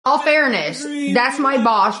All fairness, that's my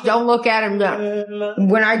boss. Don't look at him.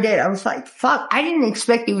 When I did, I was like, fuck, I didn't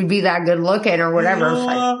expect he would be that good looking or whatever. I was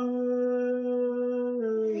like,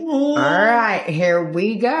 all right, here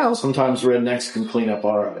we go. Sometimes rednecks can clean up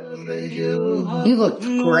our... You looked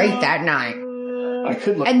great that night. I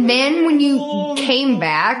could look. And then when you came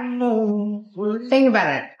back, think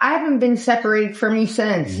about it. I haven't been separated from you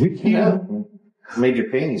since. Yeah. Made your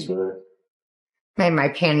panties better. Made my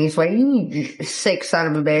panties wet. You sick son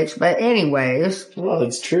of a bitch. But anyways. Well,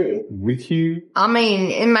 it's true. With you. I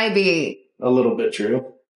mean, it might be... A little bit true.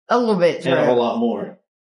 A little bit true. And a whole lot more.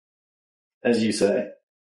 As you say.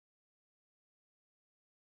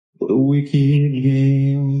 What a wicked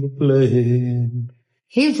game to play.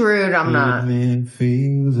 He's rude, I'm not. Me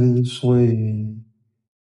feel this way.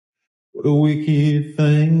 What a wicked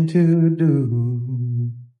thing to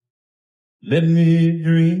do. Let me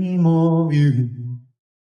dream of you.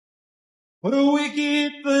 What a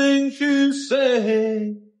wicked thing to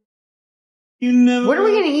say. You never. What are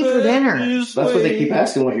we going to eat for dinner? That's what they keep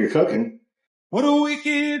asking, what you're cooking. What a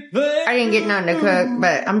wicked thing. I didn't get nothing to cook,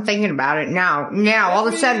 but I'm thinking about it now. Now, all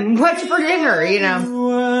of a sudden, what's for dinner, you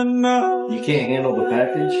know? You can't handle the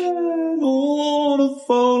package? Wanna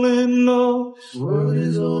fall in love. What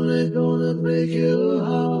is only gonna break your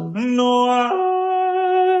heart? No,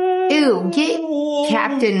 Ew, get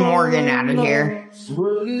Captain Morgan out of here.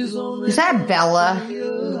 Is that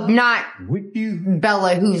Bella? Not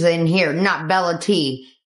Bella who's in here, not Bella T.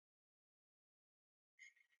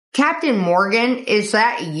 Captain Morgan, is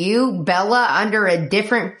that you, Bella, under a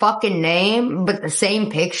different fucking name, but the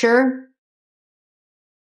same picture?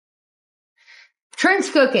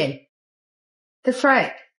 Trent's cooking. That's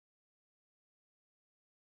right.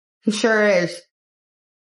 He sure is.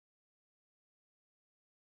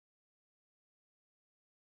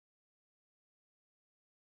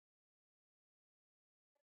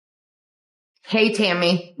 Hey,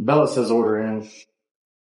 Tammy. Bella says order in.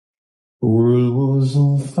 The world was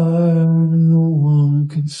on fire, no one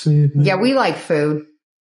could save me. Yeah, we like food.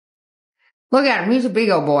 Look at him, he's a big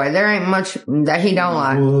old boy. There ain't much that he don't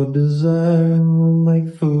like. What desire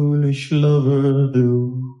like foolish lovers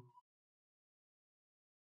do.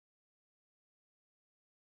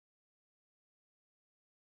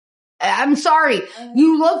 I'm sorry,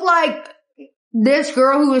 you look like this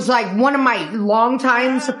girl who was like one of my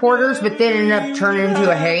longtime supporters, but then ended up turning into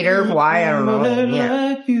a hater. Why? I don't know.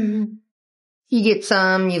 Yeah. You get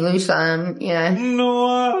some, you lose some, yeah. No,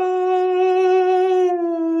 I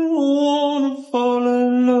wanna fall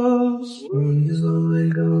in love.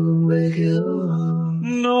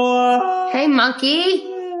 No, Hey, monkey.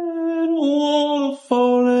 wanna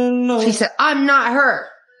fall in love. She said, I'm not her.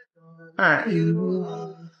 Alright.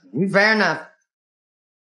 Fair enough.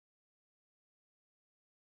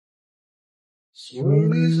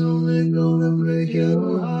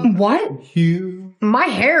 What? You. My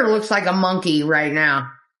hair looks like a monkey right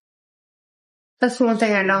now. That's the one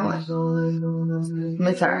thing I don't like.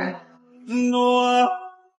 It's alright. No,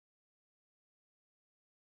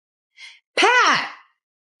 Pat!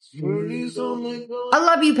 I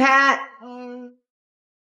love you, Pat.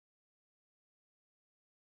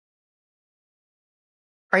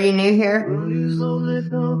 Are you new here?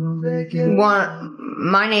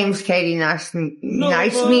 My name's Katie. Nice to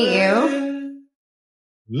meet you.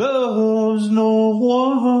 Loves no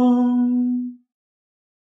one.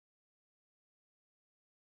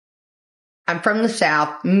 I'm from the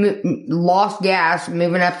south, lost gas,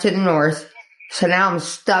 moving up to the north. So now I'm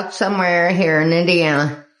stuck somewhere here in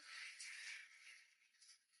Indiana.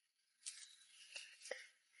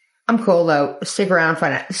 I'm cool though. Stick around,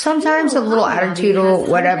 find out. Sometimes a little attitude or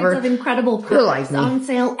whatever. Of incredible Who like products me? on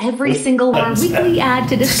sale every single our weekly ad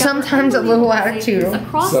to discover Sometimes a little attitude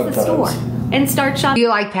across the store and start shopping. Do you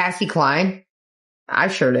like Patsy Cline? I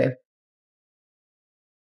sure do.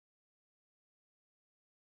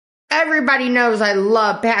 Everybody knows I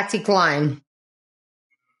love Patsy Cline.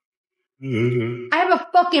 I have a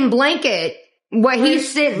fucking blanket. What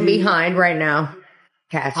he's sitting behind right now.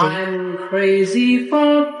 Patsy. I'm crazy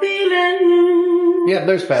for feeling. Yeah,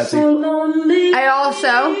 there's Patsy. So lonely. I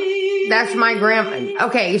also, that's my grandma.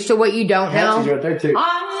 Okay, so what you don't Patsy's know, right there too.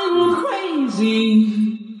 I'm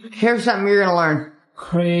crazy. here's something you're gonna learn.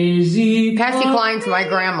 Crazy. Patsy for Cline's my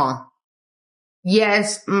grandma.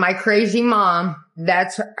 Yes, my crazy mom.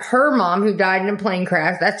 That's her mom who died in a plane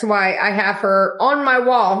crash. That's why I have her on my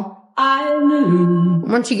wall. I knew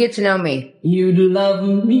Once you get to know me. you'd love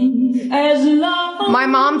me as long. My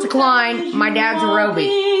mom's a Klein, my dad's a Roby.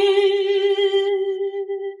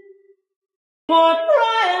 For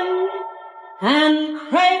trying and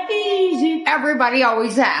crazy. Everybody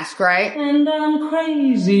always asks, right? And I'm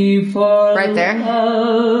crazy for Right there.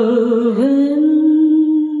 loving.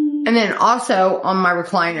 And then also on my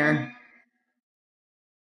recliner,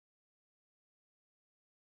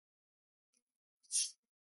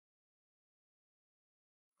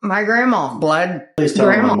 my grandma, blood Please tell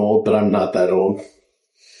them grandma. I'm old, but I'm not that old.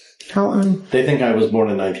 Hilton. They think I was born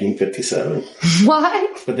in 1957.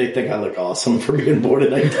 What? But they think I look awesome for being born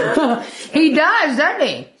in 1957. He does, doesn't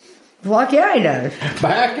he? Fuck yeah, he does.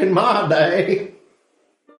 Back in my day.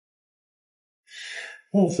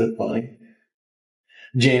 That's so funny.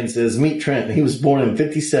 Jan says, meet Trent. He was born in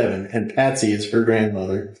 57, and Patsy is her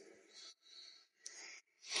grandmother.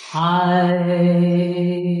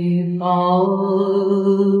 I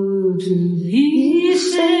fall to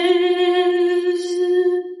pieces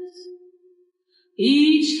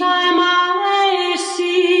each time I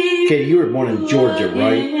see. Okay, you were born in Georgia,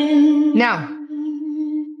 right? No.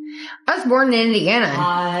 I was born in Indiana,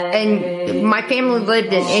 and my family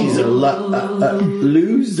lived in She's a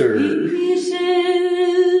loser.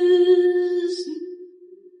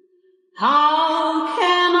 How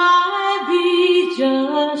can I be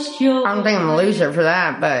just yours? I don't think I'm a loser for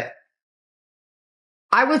that, but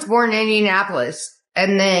I was born in Indianapolis.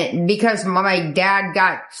 And then because my dad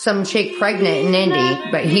got some chick pregnant in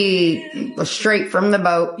Indy, but he was straight from the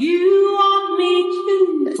boat You want me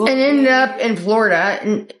to and ended up in Florida.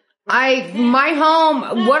 And my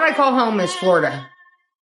home, what I call home is Florida.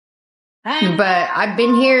 But I've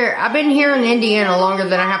been here in Indiana longer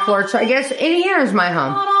than I have Florida. So I guess Indiana's my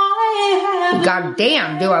home. God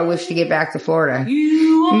damn, do I wish to get back to Florida.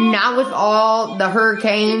 Not with all the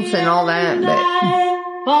hurricanes and all that,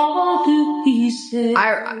 but fall to pieces.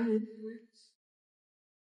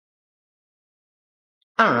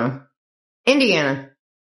 I don't know. Indiana.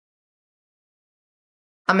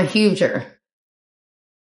 I'm a huger.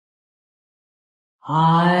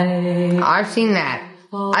 I've seen that.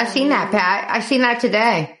 I've seen that, Pat. I've seen that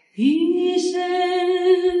today.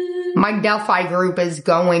 My Delphi group is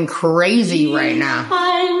going crazy right now.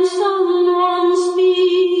 Time someone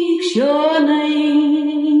speaks your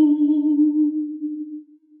name,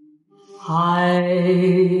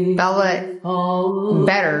 I Felt it fall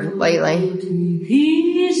better lately. to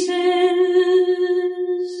pieces.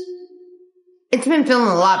 It's been feeling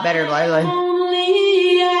a lot better lately.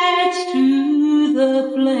 Only adds to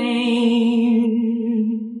the flame.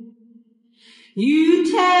 You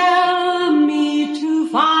tell me to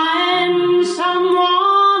find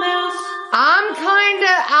someone else.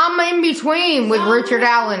 I'm in between with Richard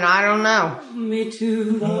Allen. I don't know. Me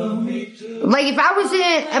too. Like if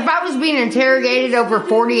I was being interrogated over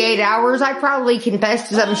 48 hours, I'd probably confess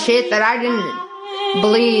to some shit that I didn't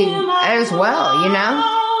believe as well, you know?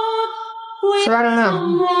 So I don't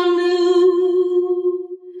know.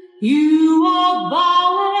 You are by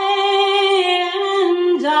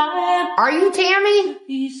and I Are you Tammy?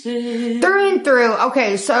 pieces. Through and through.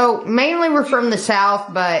 Okay, so mainly we're from the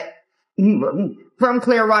South, but from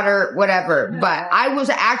Clearwater, whatever. But I was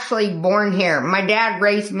actually born here. My dad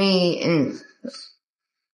raised me in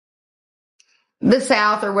the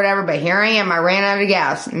South or whatever, but here I am. I ran out of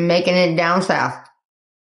gas, making it down south.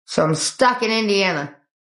 So I'm stuck in Indiana.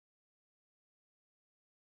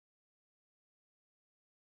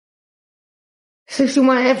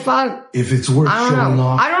 61, fuck. If it's worth I don't showing know.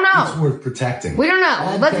 off, I don't know. it's worth protecting. We don't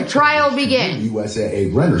know. Let the trial begin.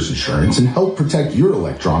 USAA Renter's Insurance and help protect your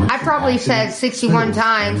electronics. I probably said 61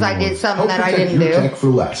 times I did something that I didn't do. Tech for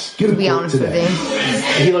less. Get To a be quote honest with today.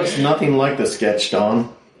 you. He looks nothing like the sketch,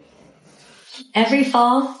 Dawn. Every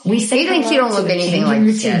fall, we say He thinks you don't hello look to a anything changing like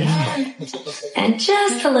routine and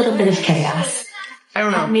just a little bit of chaos. I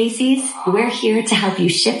don't At know. Macy's, we're here to help you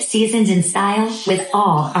ship seasons in style with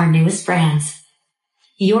all our newest brands.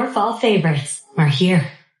 Your fall favorites are here.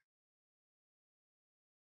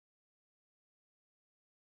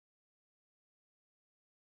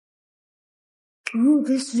 Ooh,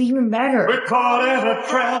 this is even better. We're caught in a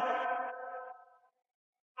trap.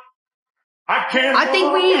 I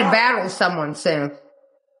think we need to battle someone soon.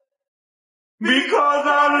 Because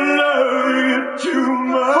I love you too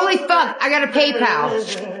much. Holy fuck, I got a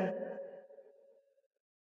PayPal.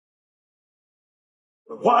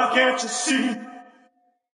 Why can't you see?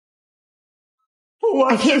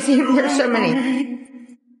 I can't see if there's so many.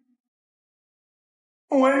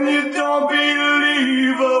 When you don't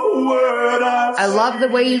believe a word I love the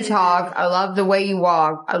way you talk. I love the way you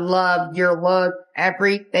walk. I love your look.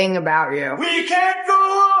 Everything about you. We can't go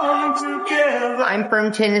on together. I'm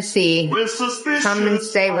from Tennessee. We're suspicious. Come and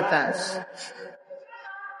stay with us.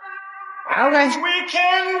 Okay. We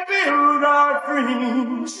can build our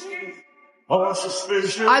dreams or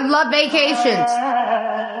suspicious. I love vacations.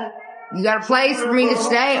 You got a place for me to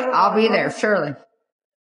stay? I'll be there, surely.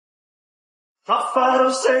 I thought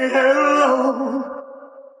I'd say hello.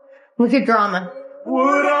 Look at drama.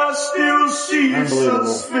 Would I still see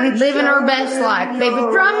suspicious? Living her best life, baby.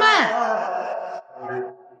 Drama!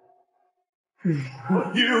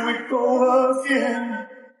 Here we go again.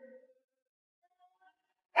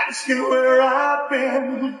 Asking where I've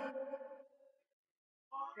been.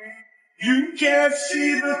 You can't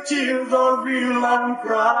see the tears are real, I'm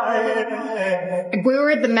crying. If we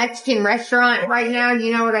were at the Mexican restaurant right now,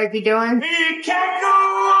 you know what I'd be doing? We can't go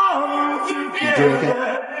on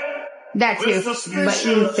together. That too, but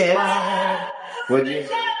you fit. What'd you?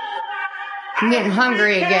 I'm getting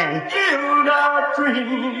hungry again. Build our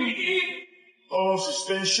dream. Oh,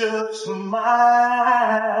 suspicious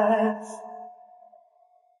minds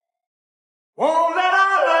won't let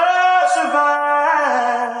our love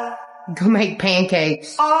survive. Go make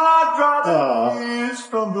pancakes. I'd rather is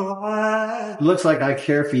from the light. It looks like I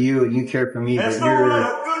care for you and you care for me, but There's no you're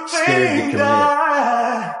other good scared to thing commit.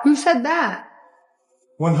 die. Who said that?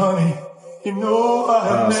 When honey, you know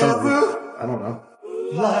I never I don't know.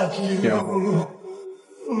 like you.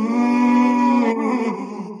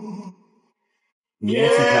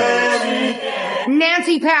 Yeah.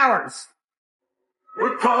 Nancy Powers.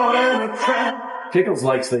 We're caught in a trap. Pickles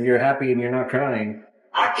likes that you're happy and you're not crying.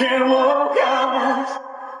 I can't walk out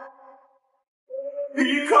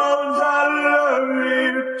because I love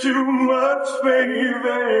you too much, baby.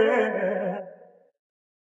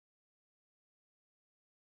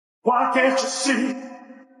 Why can't you see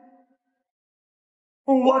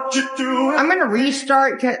what you're doing? I'm gonna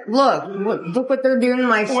restart. Look what they're doing to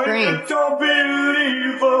my When screen. you don't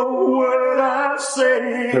believe a word I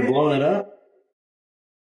say. They're blowing it up?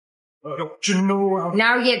 Don't you know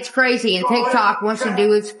Now it gets crazy and TikTok wants to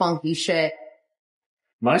do its funky shit.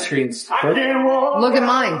 My screen's I purple. can't walk Look at out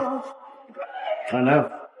mine. I know.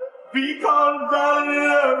 because I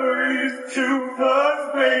love you too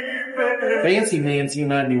much, baby. Fancy Nancy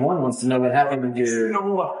 91 wants to know what happened with You your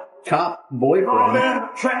know what? cop Caught boyfriend. in a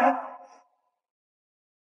trap.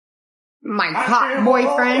 My I cop can't walk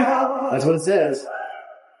boyfriend. out That's what it says.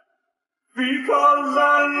 because I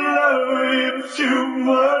love you too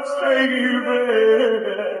much, baby.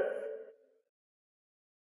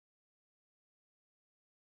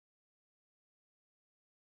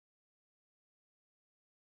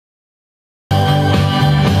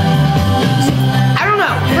 I don't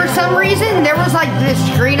know. For some reason, there was like this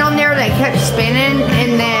screen on there that kept spinning,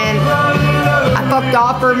 and then I fucked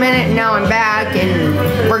off for a minute, and now I'm back,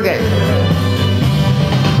 and we're good.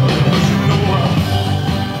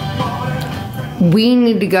 We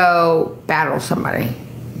need to go battle somebody.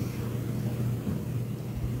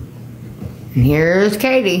 And here's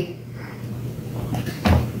Katie.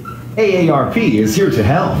 AARP is here to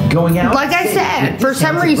help. Going out. Like I said, for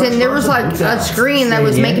some reason, there was like a screen that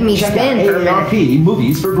was making me Check spin out for a minute. AARP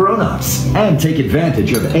Movies for Grown-Ups and take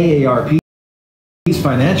advantage of AARP's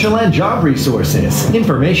financial and job resources,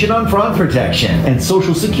 information on fraud protection, and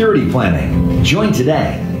social security planning. Join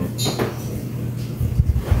today.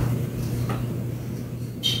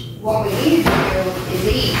 What we need to do is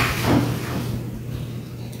eat.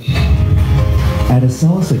 At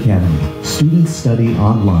Acellus Academy, students study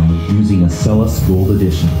online using Acellus Gold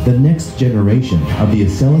Edition, the next generation of the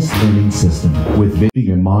Acellus learning system, with a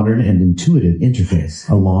modern and intuitive interface,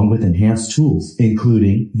 along with enhanced tools,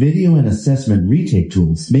 including video and assessment retake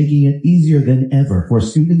tools, making it easier than ever for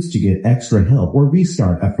students to get extra help or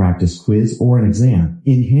restart a practice quiz or an exam,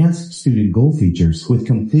 enhanced student goal features with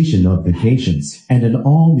completion notifications, and an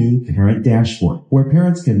all-new parent dashboard, where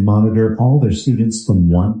parents can monitor all their students from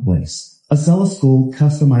one place. Acellus Gold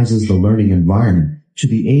customizes the learning environment to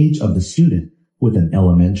the age of the student with an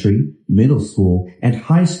elementary, middle school, and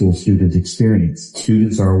high school student experience.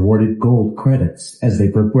 Students are awarded gold credits as they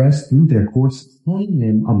progress through their courses, honing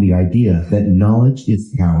in on the idea that knowledge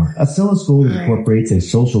is power. Acellus Gold incorporates a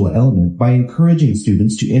social element by encouraging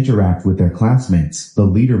students to interact with their classmates. The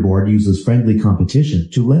leaderboard uses friendly competition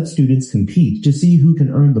to let students compete to see who can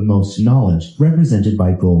earn the most knowledge, represented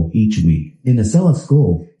by gold each week. In Acellus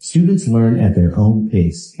Gold, students learn at their own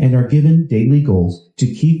pace and are given daily goals to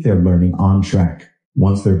keep their learning on track.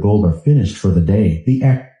 Once their goals are finished for the day, the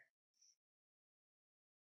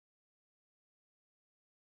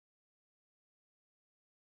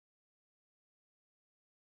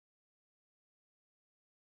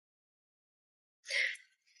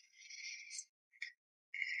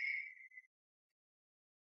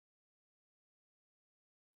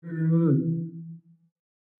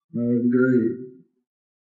That was great.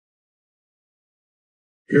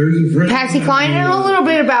 Patsy Cline and a little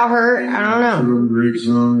bit about her. I don't know. Great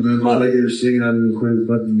songs. And I like her singing. I mean, quite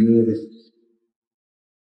fucking good.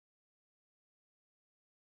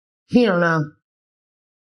 You don't know.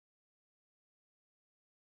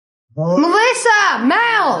 Melissa,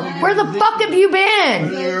 Mel, where the fuck have you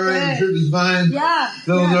been? Alright, church is fine. Yeah.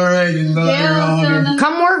 Phil's alright. And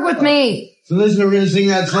Come work with me. so listen, we're gonna sing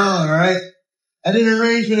that song, alright? I did an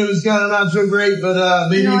arrangement, it was kind of not so great, but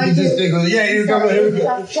maybe you can just stick with it. Yeah, here we go, here we go.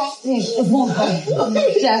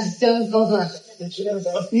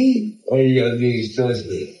 Oh, you got these, trust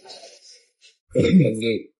me.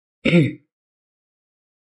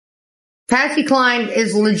 Patsy Cline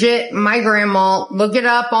is legit my grandma. Look it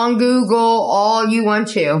up on Google all you want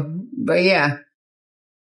to. But yeah.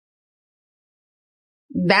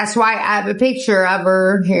 That's why I have a picture of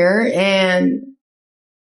her here. And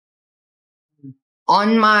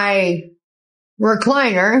on my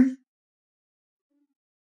recliner.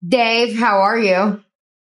 Dave, how are you?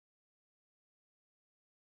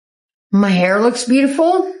 My hair looks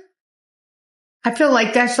beautiful. I feel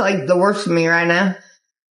like that's like the worst of me right now.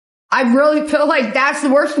 I really feel like that's the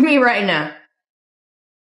worst of me right now.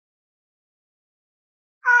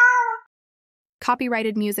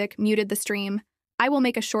 Copyrighted music muted the stream. I will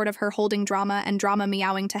make a short of her holding drama and drama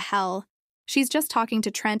meowing to hell. She's just talking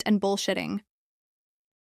to Trent and bullshitting.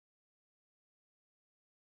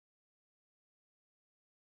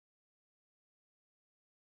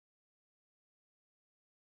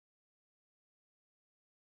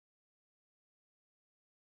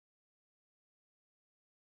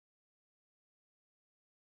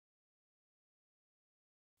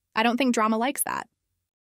 I don't think drama likes that.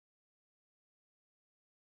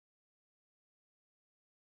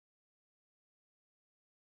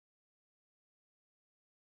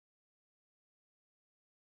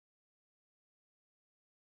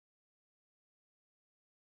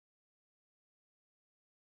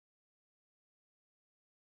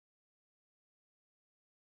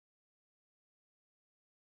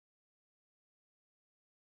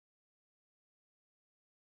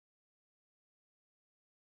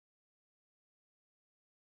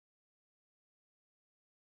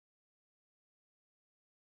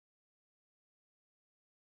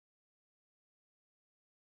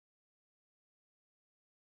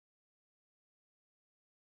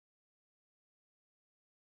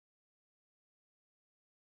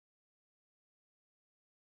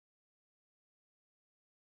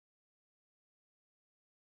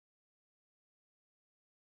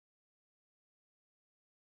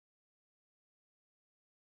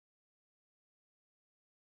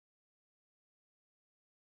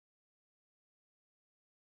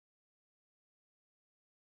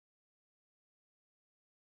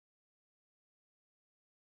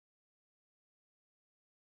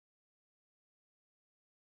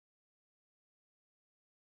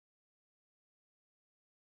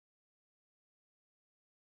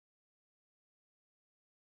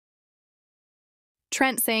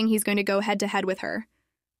 Trent saying he's going to go head-to-head with her.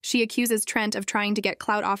 She accuses Trent of trying to get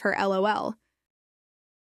clout off her LOL.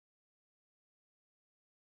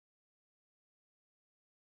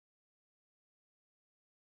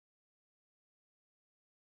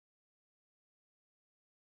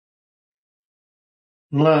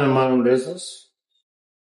 I'm not in my own business.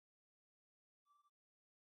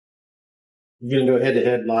 You're gonna do a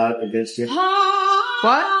head-to-head live against you.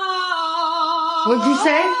 What? What'd you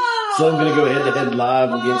say? So I'm gonna go head-to-head live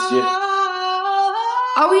against you.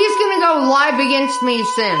 Oh, he's gonna go live against me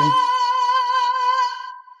soon.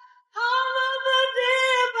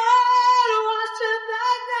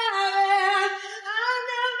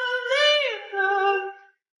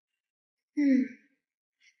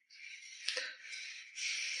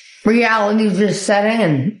 Reality just set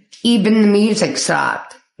in. Even the music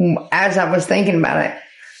stopped as I was thinking about it.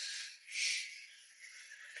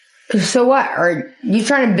 So what? Are you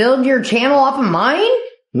trying to build your channel off of mine?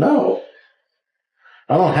 No.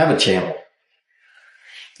 I don't have a channel.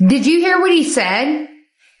 Did you hear what he said?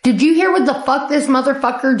 Did you hear what the fuck this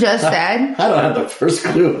motherfucker just said? I don't have the first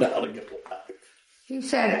clue on how to go live. He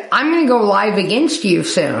said, I'm going to go live against you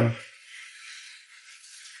soon.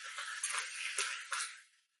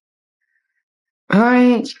 All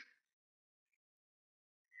right.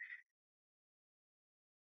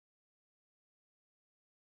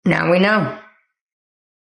 Now we know.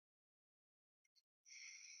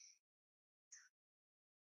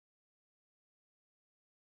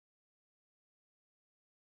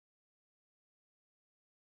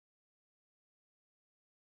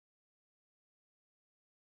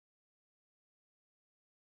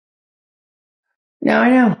 Now I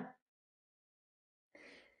know.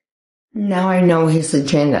 Now I know his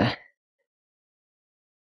agenda.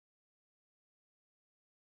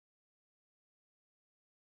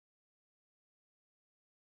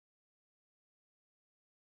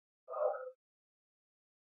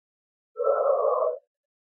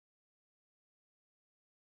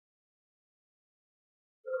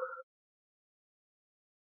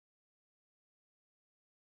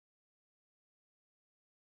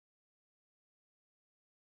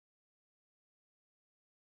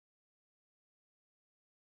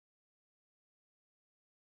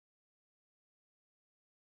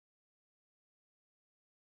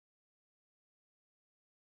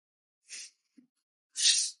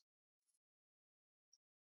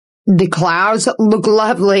 The clouds look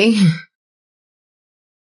lovely.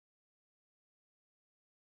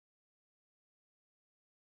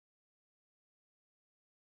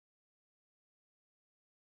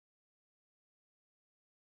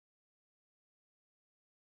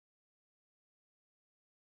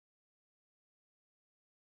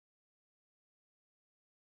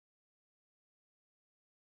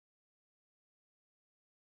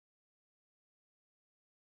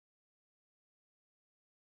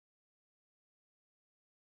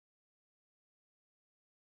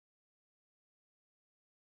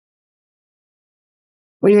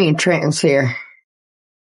 What do you mean Trent's here?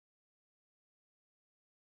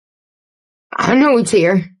 I know it's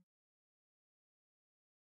here.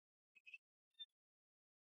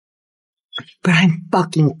 But I'm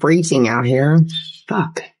fucking freezing out here.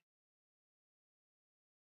 Fuck.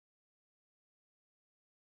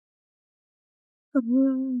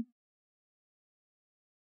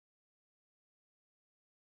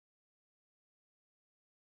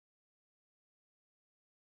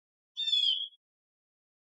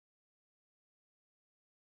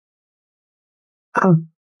 Oh,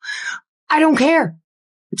 I don't care.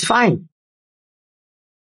 It's fine.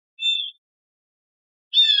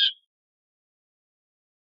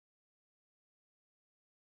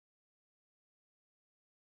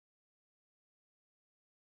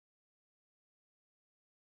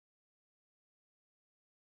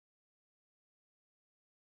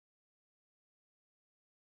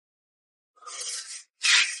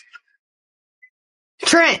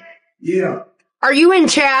 Trent. Yeah. Are you in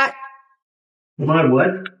chat? Am I what?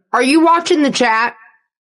 Are you watching the chat?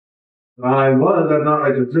 I was. I'm not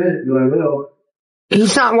like a Trent, but I will.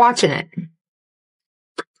 He's not watching it.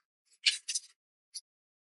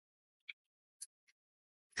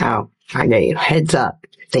 Oh, I got you. Heads up.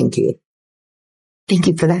 Thank you. Thank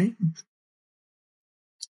you for that.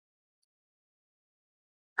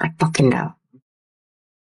 I fucking know.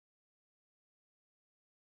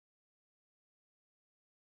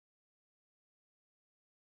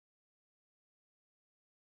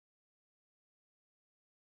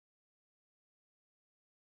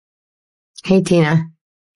 Hey, Tina.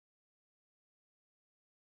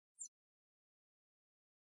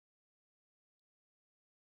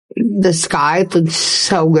 The sky looks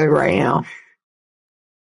so good right now.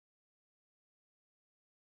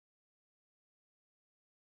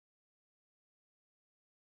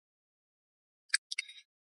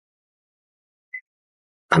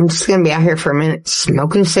 I'm just gonna be out here for a minute,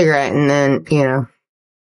 smoking a cigarette, and then, you know.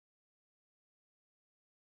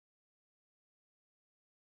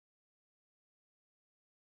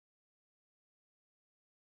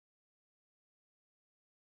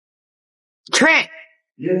 Trent!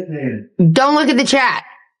 Yes, ma'am. Don't look at the chat.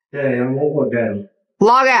 Okay, I won't look at them.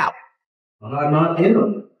 Log out. I'm not in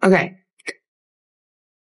them. Okay.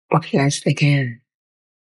 What do you guys think?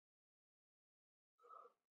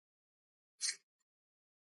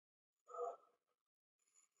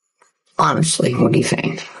 Honestly, what do you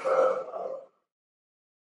think?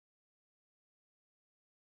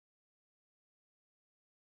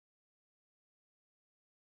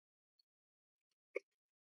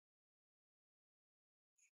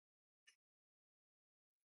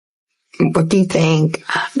 What do you think?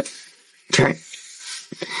 Trent.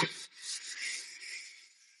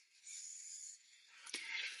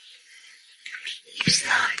 He's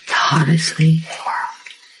not the hottest thing in the world.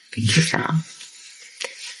 He's not.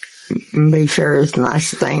 Be sure it's the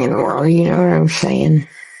nicest thing in the world, you know what I'm saying?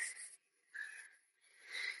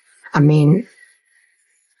 I mean,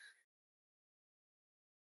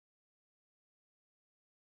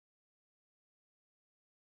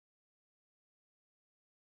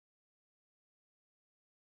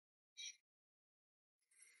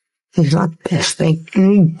 he's not the best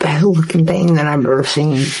thing, best looking thing that I've ever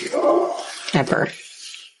seen. Ever.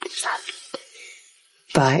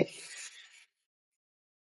 But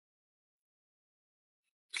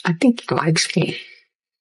I think he likes me.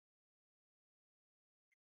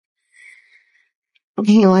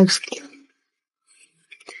 He likes me.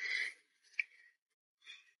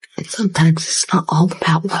 And sometimes it's not all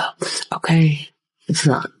about love, okay? It's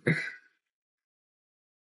not.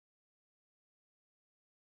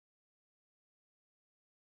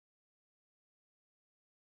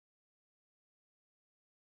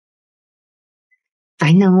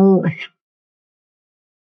 I know.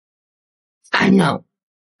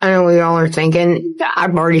 I know what y'all are thinking.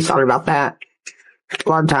 I've already thought about that a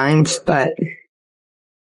lot of times, but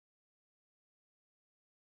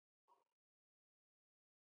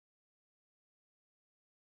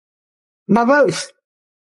my votes.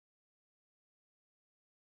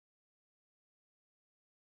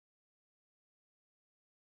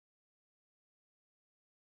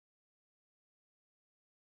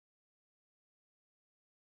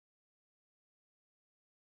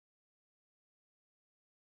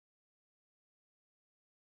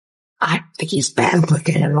 I don't think he's bad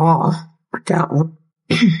looking at all. I don't.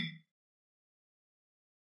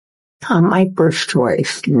 Not my first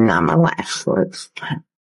choice, not my last choice.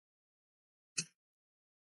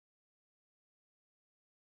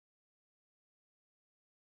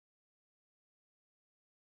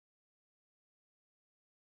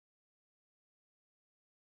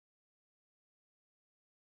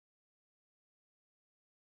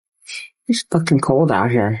 It's fucking cold out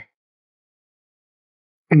here.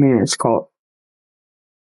 I mean, it's cold.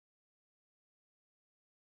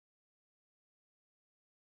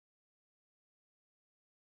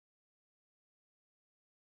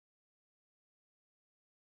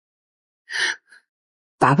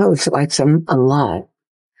 Baba likes him a lot.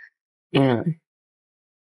 Yeah.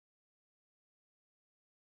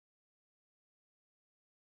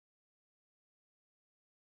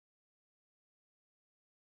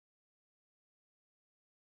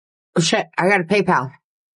 Oh shit, I got a PayPal.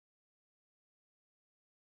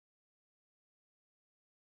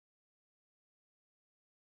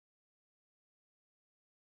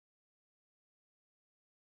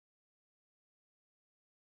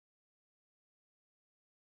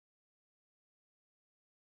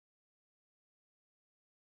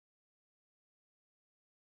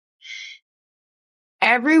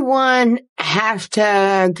 Everyone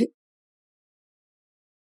hashtag.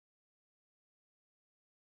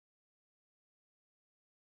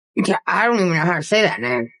 I don't even know how to say that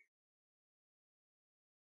name.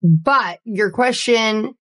 But your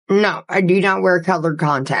question, no, I do not wear colored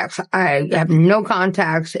contacts. I have no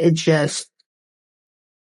contacts. It's just,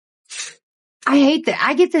 I hate that.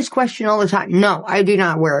 I get this question all the time. No, I do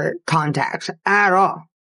not wear contacts at all.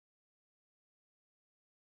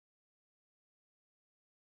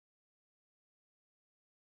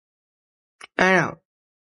 I know.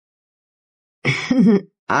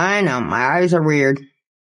 I know. My eyes are weird.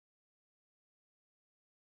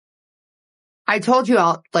 I told you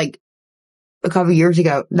all, like, a couple years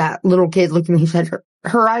ago, that little kid looked at me, he said,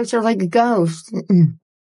 her eyes are like a ghost.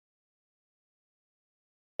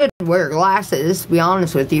 I could wear glasses, to be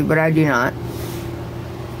honest with you, but I do not.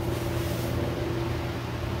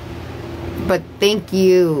 But thank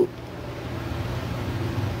you.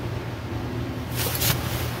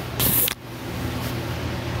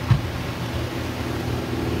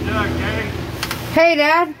 Hey,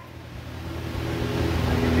 Dad.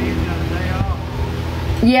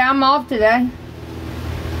 Yeah, I'm off today.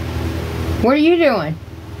 What are you doing?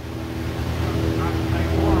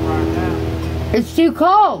 It's too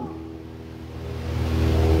cold.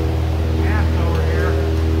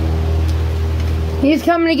 He's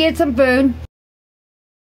coming to get some food.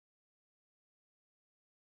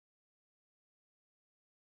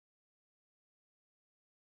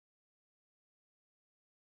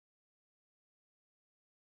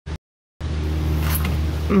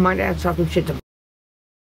 My dad's talking shit to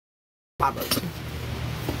Papa.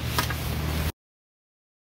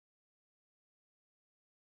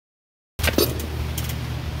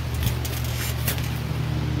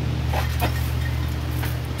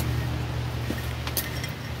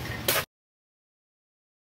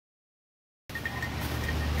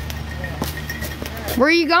 Where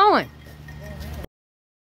are you going?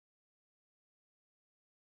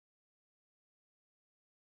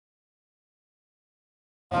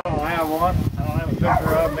 I don't have one. I don't have a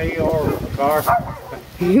picture of me or the car.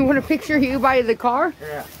 You want a picture of you by the car?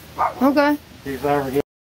 Yeah. Okay. He's ever get.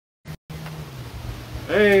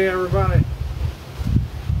 Hey everybody.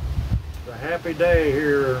 It's a happy day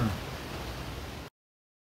here.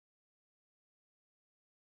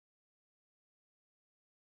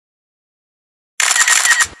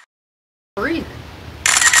 Breathe.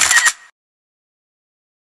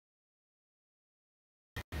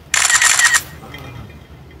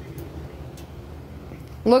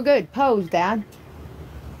 Look good. Pose, Dad.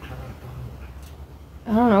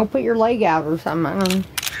 I don't know. Put your leg out or something. I don't know.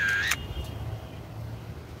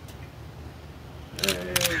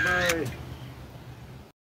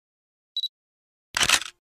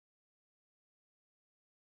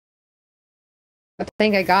 I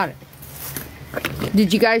think I got it.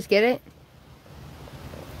 Did you guys get it?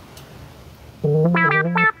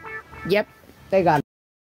 Yep, they got it.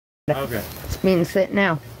 Okay. It's being sit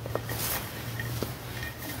now.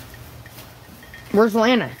 Where's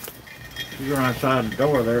Lana? She's going outside the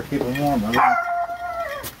door there, keep them warm.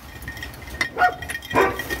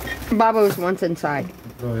 Babo's once inside.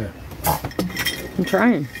 Go ahead. I'm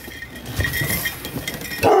trying.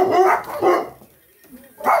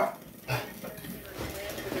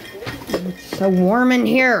 It's so warm in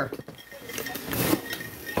here.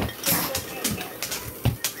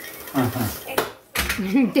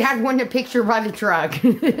 Dad wanted a picture by the truck.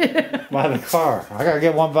 By the car. I gotta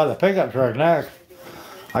get one by the pickup truck next.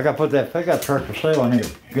 I gotta put that pickup truck for sale. I need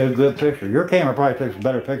to get a good picture. Your camera probably takes a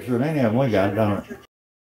better picture than any of them we got, don't it?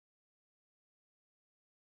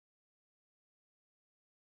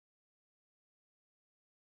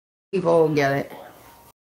 People will get it.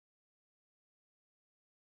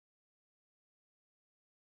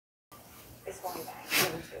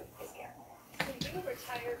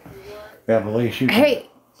 Yeah, but at least you can. Hey.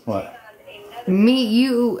 What? Me,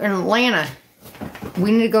 you, and Atlanta.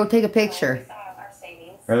 We need to go take a picture.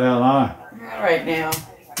 Where the hell am I? Not right now.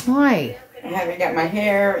 Why? I haven't got my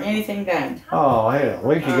hair or anything done. Oh, hey, at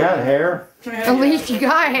least you got hair. At least you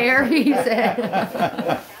got hair, he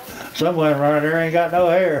said. Someone right there ain't got no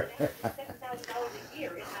hair.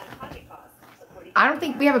 I don't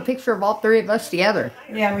think we have a picture of all three of us together.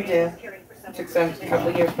 Yeah, we do. I took some a couple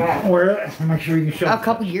of years back. Where? Make sure you show. A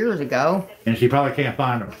couple years ago. And she probably can't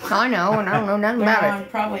find them. I know, and I don't know nothing They're about on it.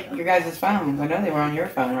 probably your guys' phones. I know they were on your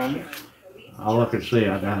phone, Romy. I'll look and see.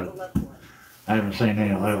 I haven't seen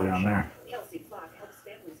any lately on there.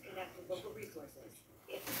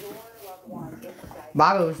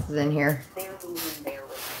 Babo's is in here.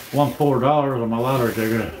 Won $4 on my lottery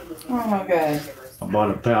ticket. Oh my God. I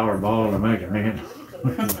bought a Powerball to make it in.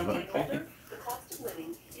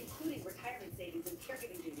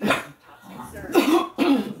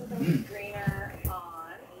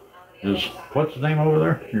 What's the name over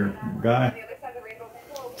there? Your guy?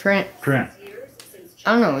 Trent. Trent.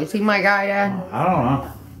 I don't know. Is he my guy, Dad? I don't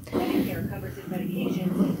know.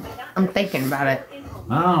 I'm thinking about it.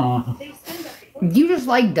 I don't know. You just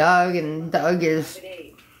like Doug, and Doug is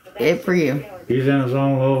it for you. He's in his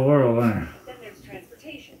own little world, ain't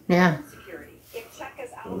he? Yeah.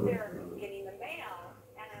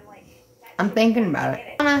 I'm thinking about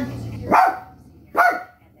it.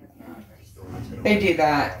 They do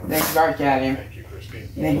that. They bark at him.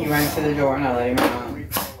 And then he runs to the door and I let him out.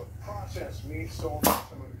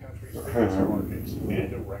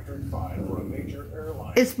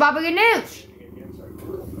 It's Baba Good News.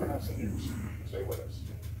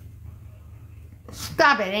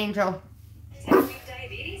 Stop it, Angel. Oh,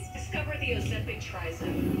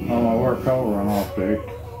 my work coat run off, dude.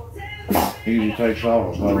 He usually takes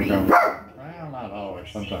off a butter coat. Well, not always.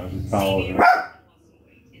 Sometimes he follows it.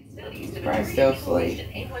 Probably still asleep.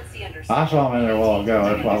 I saw him in there a while ago.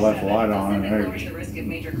 That's why I left the light on. And there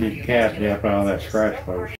get cast after all that scratch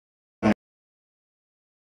post.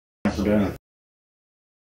 For dinner.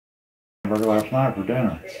 Burger last night for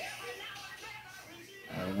dinner.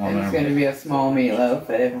 It's going to be a small meatloaf,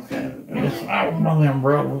 but it was going to be. It's not one of them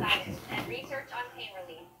brothers.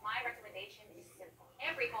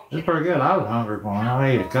 It's pretty good. I was hungry for one.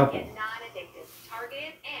 I ate a couple.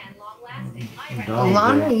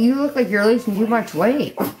 Lana, you look like you're losing too much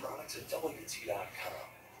weight.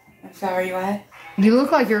 I'm sorry, what? You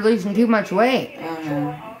look like you're losing too much weight. Oh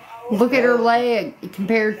no. Look at her leg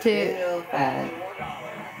compared to. Real bad.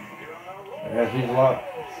 Yeah, she's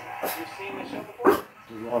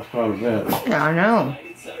lost quite a bit. Yeah, I know.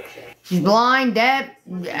 She's blind, deaf,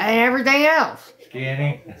 and everything else.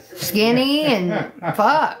 Skinny and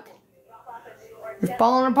fuck. It's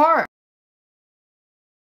falling apart.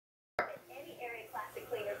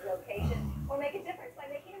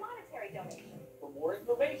 For more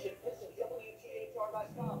information, visit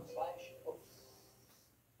WTHR.com/.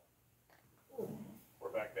 We're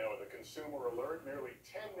back now with a consumer alert. Nearly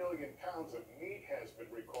 10 million pounds of meat has been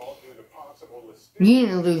recalled due to possible listeria. You need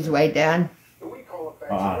to lose weight, Dad. The recall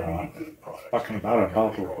affects ready-to-eat products. Fucking about it,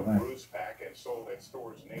 awful for them.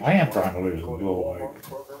 I am trying to lose a little weight. I'm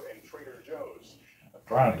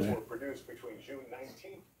trying to.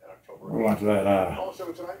 We went to that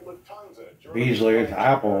Beasley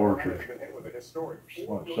Apple Orchard. historic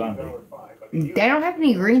What, Sunday? They don't have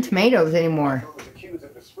any green tomatoes anymore.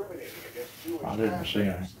 I didn't see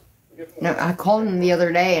any. No, I called them the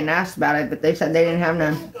other day and asked about it, but they said they didn't have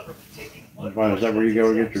none. Why, is that where you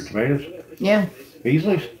go to get your tomatoes? Yeah.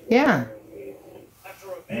 Beasley's? Yeah.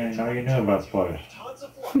 I didn't know you knew about the place.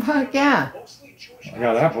 Fuck yeah. I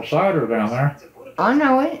got apple cider down there. I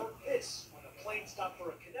know it.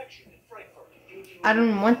 I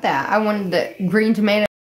didn't want that. I wanted the green tomato.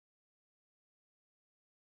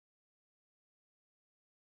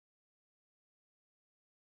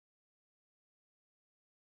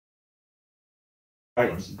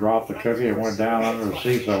 I dropped the cookie and went down under the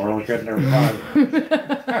seesaw where we couldn't ever find it.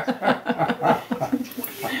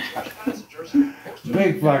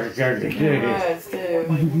 Big fucking cookie, too. Yes, too.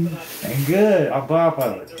 And good, on top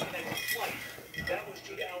of it. That was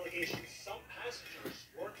due to allegations some passengers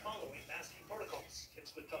weren't following masking protocols.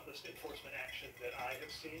 It's the toughest enforcement action that I have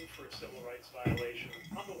seen for a civil rights violation.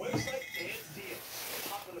 On the website, Dan's Deals, a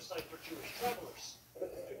popular site for Jewish travelers. This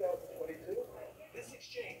is 2022. This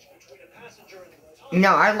exchange between a passenger and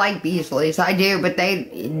No, I like Beasley's. I do, but they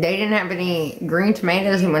didn't have any green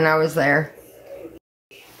tomatoes when I was there.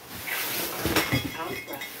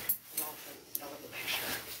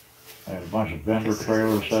 They had a bunch of vendor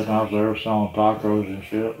trailers sitting out there selling tacos and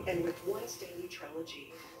shit. And with one's daily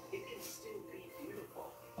trilogy, it can still be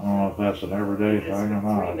beautiful. I don't know if that's an everyday thing or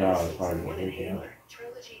not. I doubt it's probably the weekend.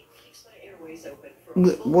 Trilogy keeps my airways open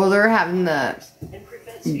for Well, they're having the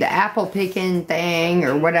apple picking thing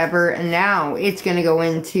or whatever, and now it's going to go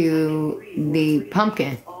into the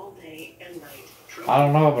pumpkin. I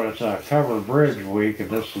don't know, but it's a covered bridge week, and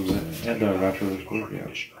this is the end of it after this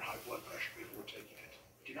weekend.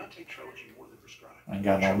 Ain't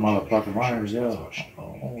got no motherfucking money to go.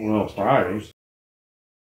 Well, Friday.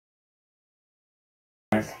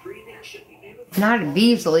 Not at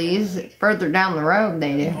Beasley's. It's further down the road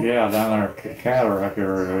they do. Yeah, down there, Cataract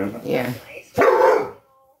area, isn't it? Yeah.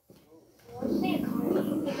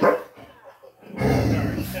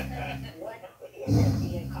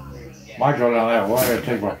 Might go down that way and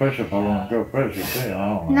take my fishing pole and go fishing too. I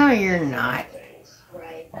don't know. No, you're not.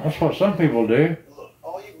 That's what some people do.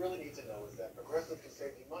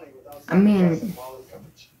 I mean,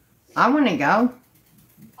 I want to go.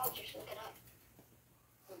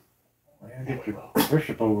 Man, get your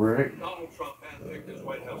fishing pole ready. Donald Trump handpicked his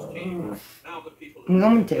White House team. Now the people I'm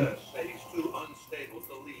going to. say he's too unstable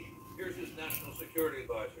to lead. Here's his national security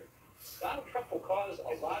advisor. Donald Trump will cause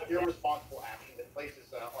a lot of irresponsible action that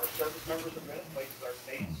places our service members at risk, places our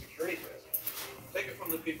nation's security at risk. Take it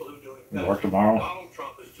from the people who do it You best. work tomorrow? Donald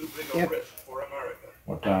Trump is too big a risk for America.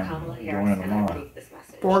 What time you go in tomorrow?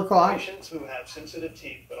 4 o'clock. Patients who have sensitive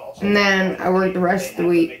teeth, but also And then I work the rest of the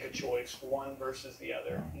week. make a choice, one versus the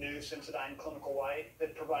other. New Sensodyne Clinical White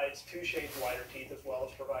that provides 2 shades whiter teeth as well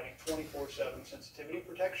as providing 24/7 sensitivity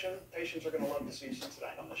protection. Patients are going to love to see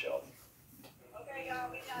Sensodyne on the shelf. Okay, y'all,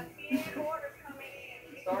 we got big orders coming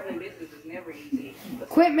in. Starting business is never easy.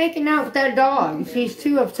 Quit making out with that dog. She's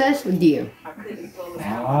too obsessed with you. I couldn't slow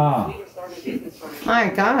Ah. down. We were starting a business from My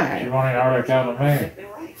She God. wanted already out of me.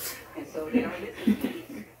 and so did our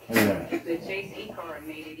business. Yeah. The Chase e-card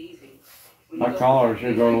made it easy. I call her,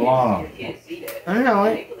 she'll go to Lana. I know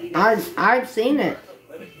it. I've seen it.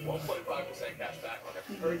 1.5% cash back on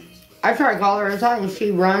every purchase. I try to call her all the time.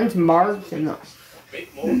 She runs and barks and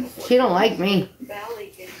she don't like me.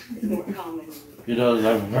 Valley is more common. She does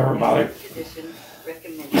have everybody. Physician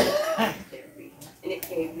recommended therapy, and it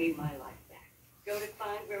gave me my life back. Go to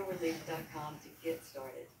findwhererelief.com to get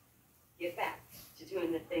started. Get back to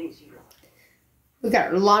doing the things you love. We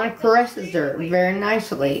got Lana caresses her very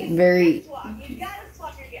nicely. Very. You gotta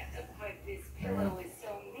swap your guess. But this pillow is so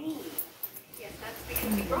mean. Yes, that's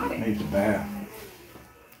because you brought it. Needs a bath.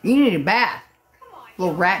 You need a bath.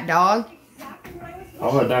 Little rat dog. I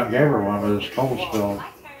would have done gave her one, but this cold spell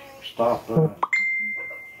stopped it.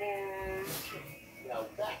 Now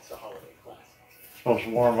that's a holiday classic. Supposed to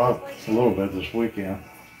warm up a little bit this weekend.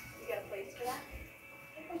 You got a place for that?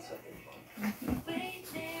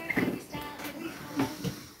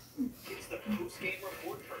 It's the post-game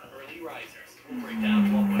report for early risers. We'll break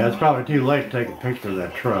down Yeah, it's probably too late to take a picture of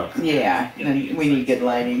that truck. Yeah, and we need good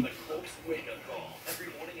lighting.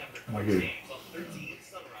 I do.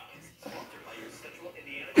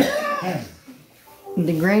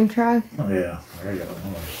 The green truck. Oh, yeah, there you go.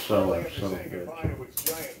 I'm gonna sell that so good.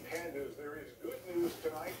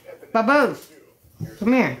 Babos.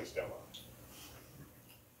 Come here.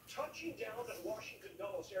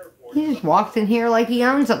 He just walks in here like he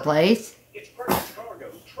owns the place. It's precious cargo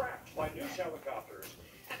trapped by news helicopters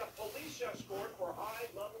and a police escort for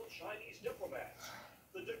high-level Chinese diplomats.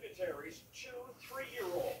 The dignitaries, 2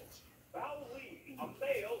 3-year-olds. Bao Li, a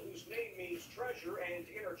male whose name means treasure and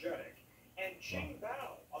energetic, and Jing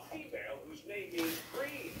Bao, a female whose name means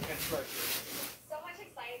green and treasure.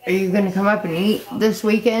 Are you going to come up and eat this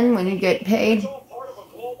weekend when you get paid?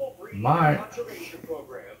 Might.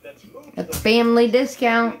 A family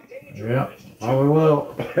discount. Yeah, I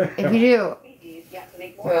will. If you do.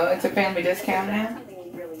 Well, it's a family discount now?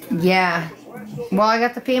 Yeah. Well, I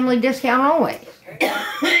got the family discount always.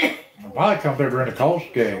 I'll probably come there during the Colts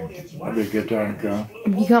game. That'd be a good time to come.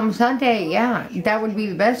 If you come Sunday, yeah, that would be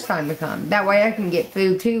the best time to come. That way I can get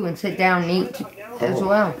food too and sit down and eat as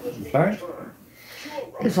well. Okay.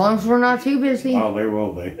 As long as we're not too busy. Oh, they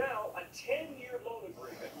will be.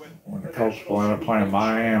 When the Colts playing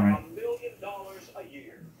Miami.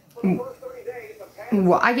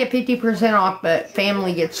 Well, I get 50% off, but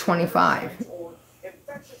family gets 25.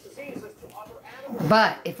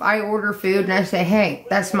 But if I order food and I say, hey,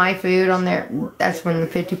 that's my food on there, that's when the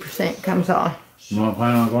 50% comes off. You want to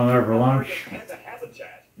plan on going there for lunch?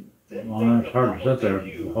 Well, it's hard to sit there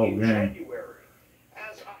the whole game.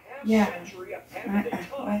 Yeah.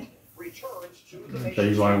 What? So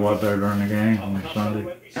you want to go out there during the game on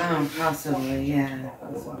Sunday? Possibly, yeah.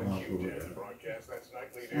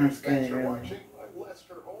 Sounds good, really.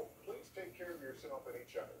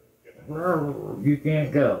 You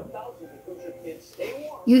can't go.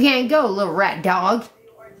 You can't go, little rat dog.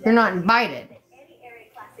 You're not invited.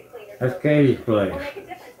 That's Katie's place.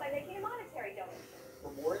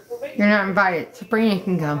 You're not invited. Sabrina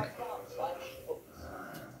can come.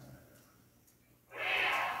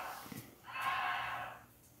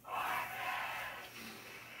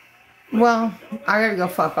 Well, I gotta go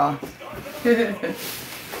fuck off.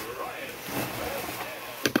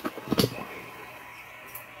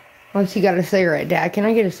 Once you got a cigarette, Dad, can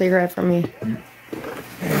I get a cigarette from you?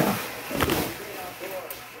 Yeah.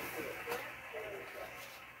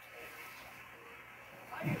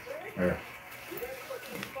 Here.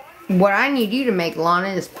 What I need you to make, Lana,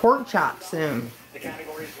 is pork chops soon.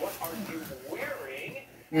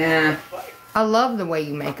 Yeah. I love the way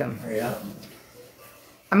you make them. Yeah.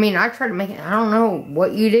 I mean, I try to make it. I don't know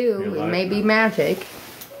what you do. It may be magic.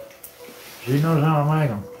 She knows how to make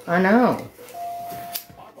them. I know.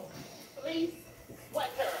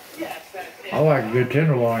 I like a good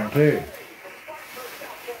tenderloin too.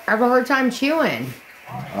 I have a hard time chewing.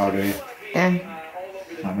 Oh, do you? Yeah.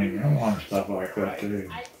 I mean, I want stuff like that too.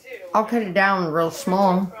 I'll cut it down real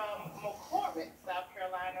small.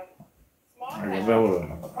 Are you able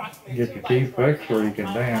to get your teeth fixed where you can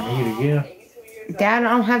damn eat again? Dad, I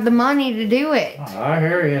don't have the money to do it. I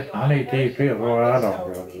hear you. I need teeth fixed. Boy, I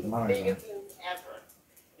don't got the money.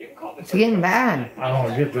 It's getting bad. I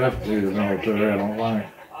don't get that through the military, I don't think.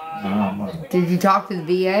 No. Did you talk to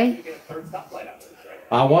the VA?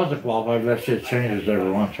 I wasn't qualified, that shit changes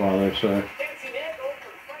every once in a while, they say.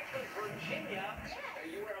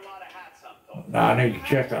 I need to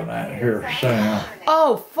check on that here soon.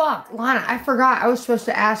 Oh, fuck. Lana, I forgot. I was supposed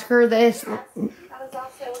to ask her this.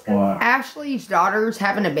 What? Ashley's daughter's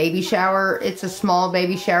having a baby shower. It's a small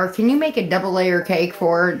baby shower. Can you make a double layer cake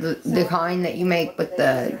for her? The kind that you make with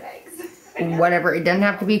the whatever. It doesn't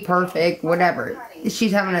have to be perfect, whatever.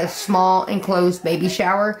 She's having a small enclosed baby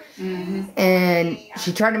shower. And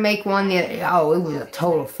she tried to make one. It was a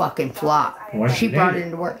total fucking flop. She brought it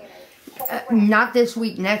into work. Not this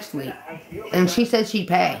week, next week. And she said she'd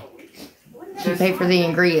pay. She'd pay for the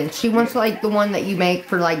ingredients. She wants like the one that you make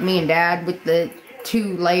for like me and Dad with the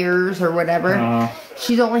 2 layers or whatever.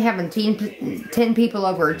 She's only having 10 people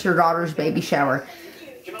over. It's her daughter's baby shower.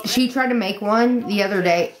 She tried to make one the other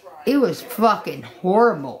day. It was fucking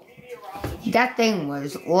horrible. That thing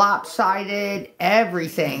was lopsided,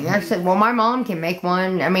 everything. I said, well, my mom can make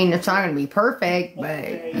one. I mean, it's not going to be perfect,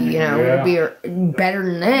 but, you know, it'll be better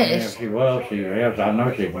than this. Yeah, she will. Yes, I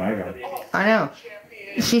know she can make them. I know.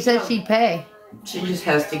 She said she'd pay. She just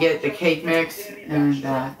has to get the cake mix and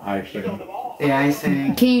icing. the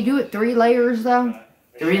icing. Can you do it 3 layers, though?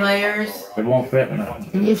 3 layers? It won't fit in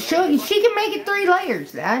it. She can make it 3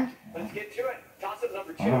 layers, Dad.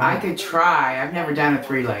 I could try. I've never done a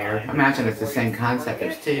 3-layer. I imagine it's the same concept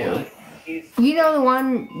as 2. You know the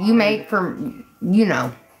one you make for, you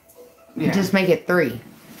know. Yeah. Just make it 3.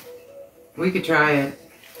 We could try it.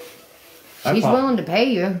 She's willing to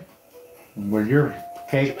pay you. Will your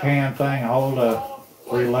cake pan thing hold a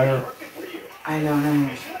 3-layer? I don't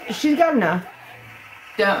know. She's got enough.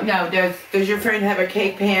 No, does your friend have a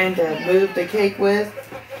cake pan to move the cake with?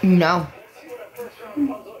 No.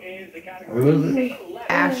 Who is it?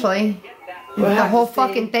 Ashley. The whole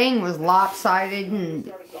fucking thing was lopsided,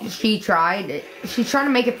 and she's trying to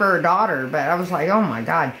make it for her daughter, but I was like, oh my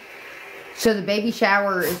god. So the baby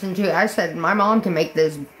shower is into. I said my mom can make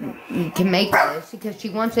this, because she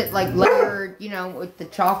wants it like layered, you know, with the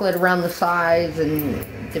chocolate around the sides and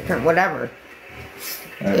different whatever.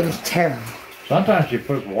 It was terrible. Sometimes she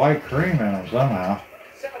puts white cream in them somehow.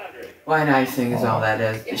 White icing is all that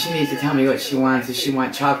is. She needs to tell me what she wants. If she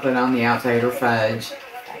wants chocolate on the outside or fudge,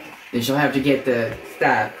 then she'll have to get the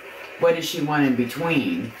stuff. What does she want in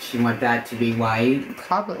between? She want that to be white?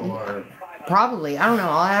 Probably. I don't know.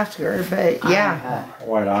 I'll ask her, but yeah.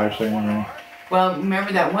 White icing, I mean. Well,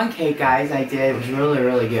 remember that one cake, guys, I did? It was really,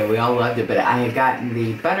 really good. We all loved it, but I had gotten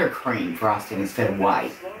the buttercream frosting instead of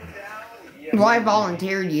white. Well, I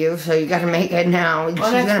volunteered you, so you got to make it now. She's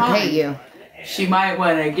going to pay you. She might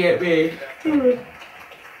want to get me.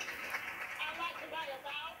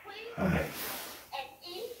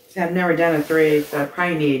 I've never done a 3, so I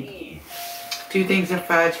probably need 2 things of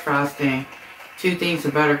fudge frosting, 2 things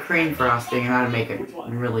of buttercream frosting, and I'll make it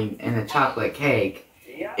really in a chocolate cake.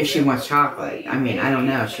 If she wants chocolate. I mean, I don't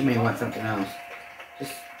know. She may want something else.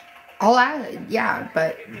 Yeah,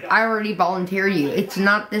 but I already volunteered you. It's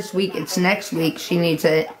not this week, it's next week. She needs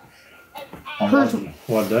it.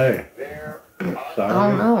 What day? I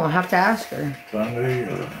don't know. I'll have to ask her. Sunday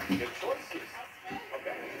or...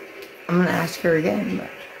 I'm going to ask her again.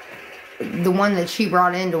 But the one that she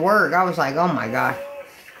brought into work, I was like, oh my god.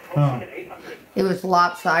 Huh. It was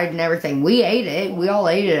lopsided and everything. We ate it. We all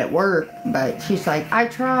ate it at work. But she's like, I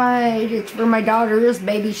tried. It's for my daughter's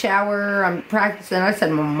baby shower. I'm practicing. I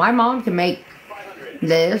said, well, my mom can make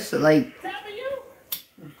this. Like,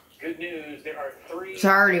 Good news, there are 3. so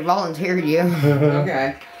I already volunteered you.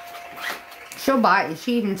 Okay. She'll buy it.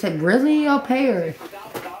 She even said, really? I'll pay her.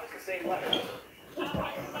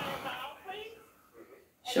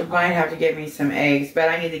 She'll might have to get me some eggs, but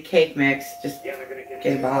I need the cake mix. Just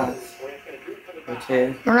get a box or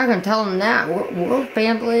 2. We're not gonna tell them that. We'll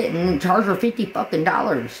handle it and charge her $50.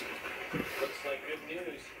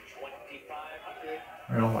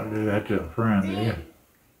 You don't want to do that to a friend, do you?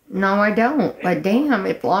 No, I don't. But damn,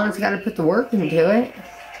 if Lana's got to put the work into it,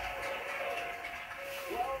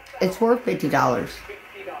 it's worth $50.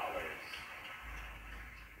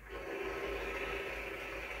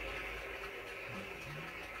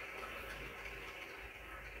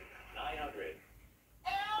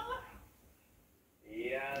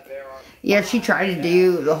 Yeah, she tried to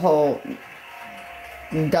do the whole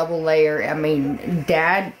double layer. I mean,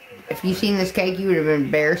 Dad, if you seen this cake, you would have been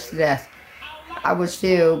embarrassed to death. I was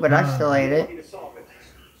too, but I still ate it.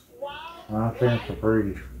 I think it's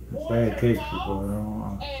pretty bad cakes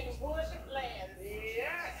before.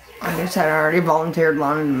 I guess I already volunteered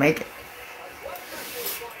Lana to make it.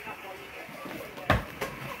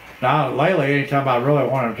 Now, lately, anytime I really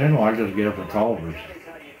want to attend, I just get up at Culver's.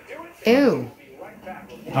 Ew.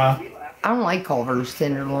 Huh? I don't like Culver's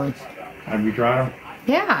tenderloins. Have you tried them?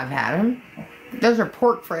 Yeah, I've had them. Those are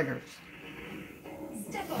pork fritters.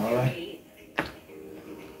 Really?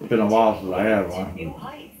 It's been a while since I had one.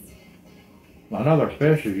 I know their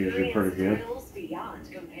fish is usually pretty good.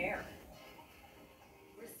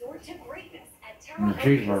 And the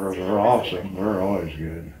cheeseburgers are awesome. They're always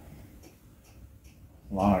good.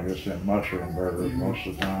 Lana gets them mushroom burgers most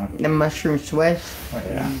of the time. The mushroom Swiss?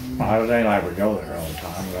 Yeah. I ain't like to go there all the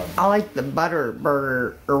time. I like the butter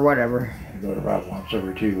burger or whatever. I go to about once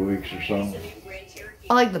every 2 weeks or so.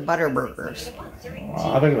 I like the butter burgers.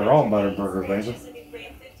 Well, I think they're all butter burgers, ain't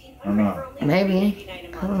they? Or not? Maybe.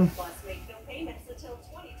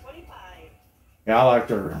 Yeah, I like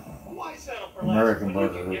their American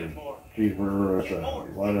burger. Cheeseburger with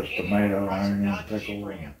lettuce, tomato, onion, pickle,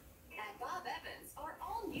 and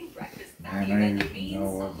mayonnaise,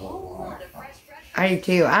 I do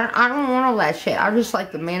too. I don't want all that shit. I just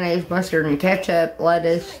like the mayonnaise, mustard, and ketchup,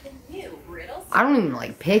 lettuce. I don't even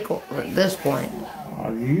like pickle at this point.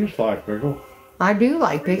 You used to like pickle. I do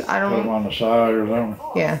like pickle. I don't. Put them on the side or something.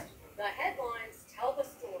 Yeah. The headlines tell the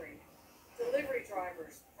story. Delivery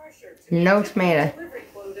drivers pressured No tomato.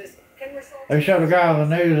 They showed a guy on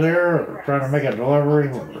the news there trying to make a delivery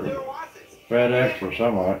for FedEx or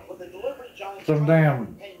somebody. Some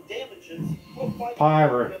damn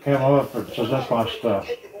pirate came up and says, that's my stuff.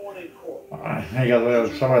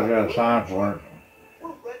 Somebody's got a sign for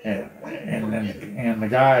it. And the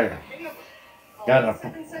guy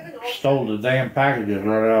stole the damn packages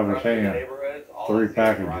right out of his hand. 3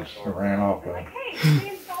 packages and ran off with them.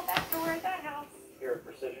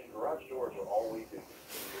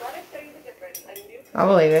 I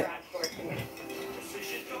believe it.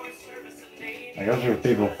 I guess if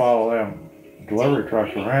people follow them delivery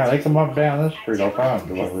trucks around. They come up and down this street all the time,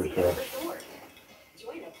 delivery trucks.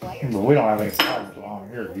 But we don't have any problems along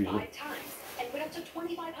here usually.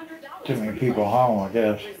 Too many people home, I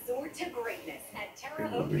guess.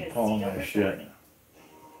 People be pulling that shit.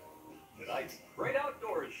 Tonight's Great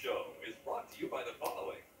Outdoors Show is brought to you by the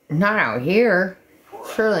following. Not out here.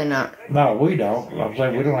 Surely not. No, we don't. I'm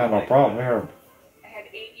saying we don't have no problem here.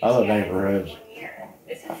 Other neighborhoods.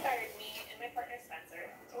 This inspired me and my partner Spencer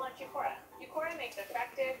to launch Eucora. Eucora makes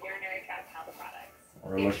effective urinary tract health products.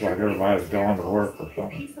 Or it looks like everybody's going to work or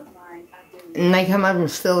something. And they come up and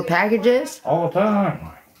steal the packages? All the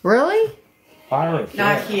time. Really? Pirates.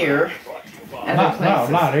 Not here. No,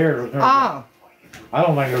 not here. Oh. I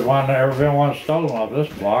don't think there's ever been one stolen off this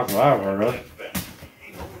block that I've heard of.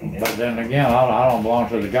 But then again, I don't belong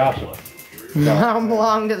to the gossip. I don't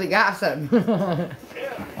belong to the gossip.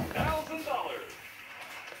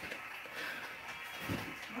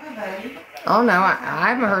 Oh no, I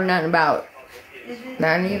haven't heard nothing about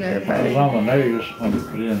that either. It was on the news. I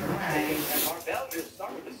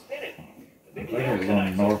think it was on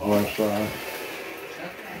the northwest side.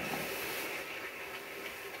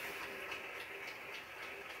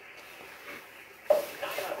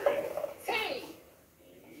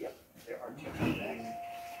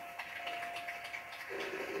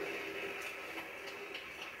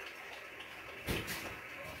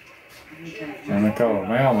 And they called a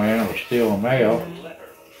mailman was stealing mail.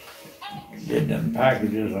 Getting in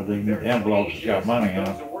packages, I think the envelopes has got money in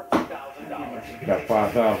them. Got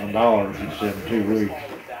 $5,000, he said, in 2 weeks.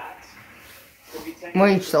 Well,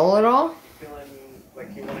 you stole it all?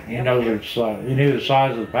 He knew the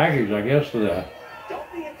size of the package, I guess, for the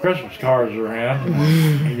Christmas cards are in.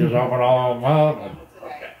 He just opened all of them up and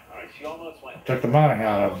took the money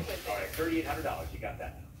out of them. $3,800, you got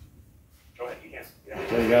that. Go ahead, you can.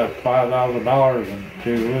 So he got $5,000 in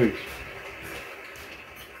 2 weeks.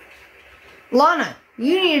 Lana,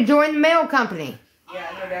 you need to join the mail company. Yeah,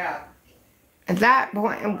 no doubt. At that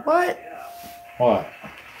point, what? What?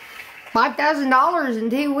 $5,000 in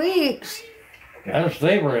 2 weeks. That's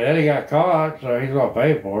thievery. Eddie got caught, so he's gonna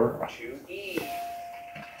pay for it.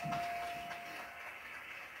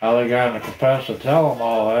 How they got in the capacity to tell them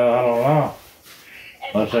all that, I don't know.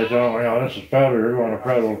 Unless they tell them, this is federal, you're going to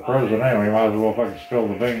federal prison anyway, you might as well fucking spill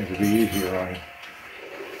the beans to be easier on you.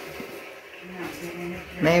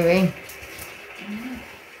 Maybe.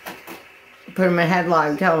 Put them in a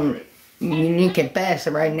headlock, tell them you need to confess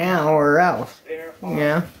right now or else.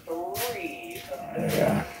 Yeah.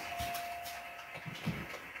 Yeah.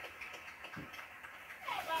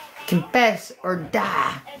 Confess or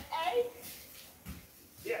die.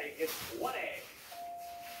 Yeah, he gets 1 A.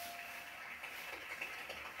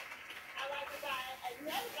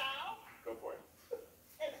 Go for it.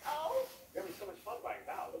 An O? You're having so much fun buying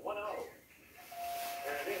vowel. The 1 O.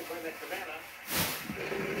 There it is, right next to Vanna.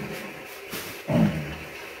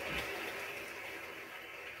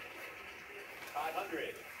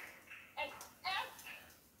 500. An F?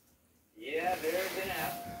 Yeah, there's an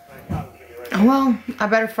F. Well, I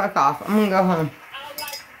better fuck off. I'm gonna go home.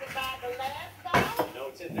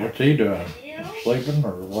 What's he doing? Sleeping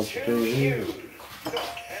or what's he doing?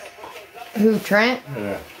 Who, Trent?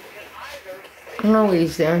 Yeah. I don't know what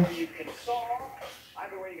he's doing.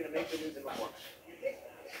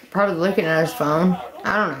 Probably looking at his phone.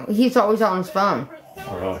 I don't know. He's always on his phone.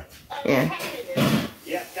 Oh, really? Yeah.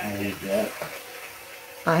 I hate that.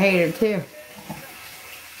 I hate it too.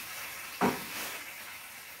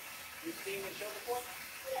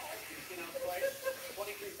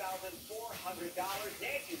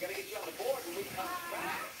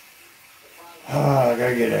 I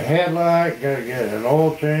gotta get a headlight, gotta get an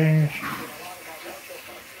oil change.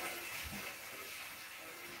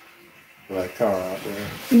 For that car out there.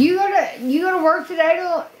 You go to work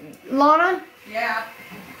today, Lana? Yeah.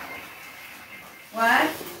 What?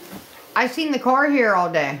 I seen the car here all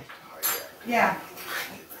day. Yeah.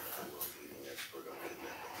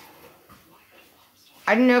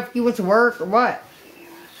 I didn't know if you went to work or what.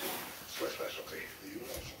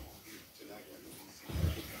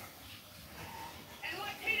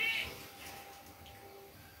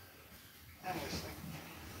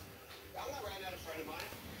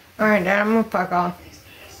 Alright, Dad, I'm gonna fuck off.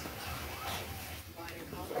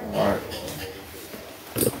 Alright.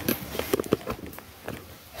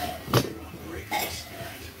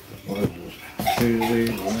 Tuesday,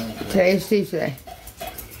 Wednesday. Today's Tuesday.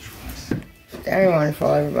 Very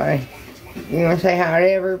wonderful, everybody. You wanna say hi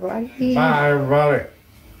to everybody? Bye, everybody.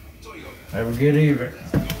 Have a good evening.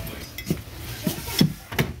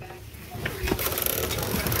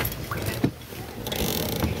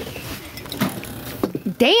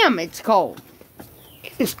 Damn, it's cold.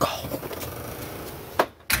 It's cold.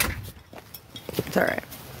 It's alright.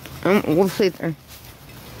 We'll sleep there.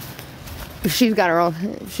 She's got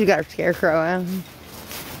her scarecrow out.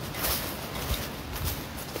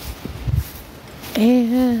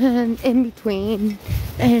 And in between,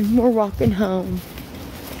 and we're walking home.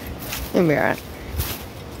 And we're at.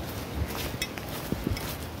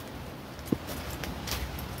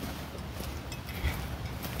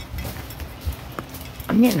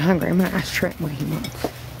 I'm getting hungry. I'm gonna ask Trent what he wants.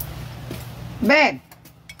 Babe,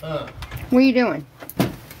 what are you doing?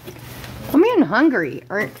 I'm getting hungry.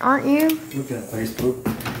 Aren't you? Looking at Facebook.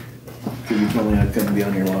 Because you told me I couldn't be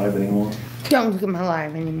on your live anymore. Don't look at my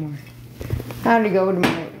live anymore. I had to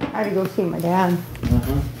go see my dad. I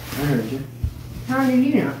heard you. How did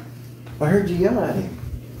you know? I heard you yell at him.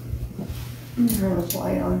 I'm gonna turn this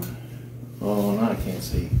light on. Oh, now I can't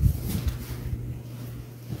see.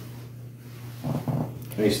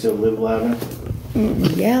 Are you still live loud?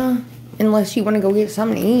 Yeah. Unless you want to go get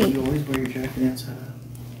something to eat. You always wear your jacket inside out.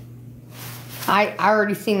 I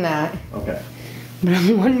already seen that. Okay. But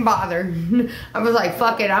I wasn't bothered. I was like,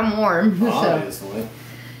 fuck it, I'm warm. Obviously.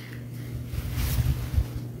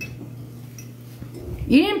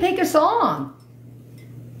 You didn't pick a song.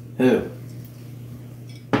 Who?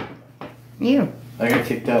 You. I got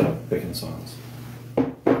kicked out of picking songs.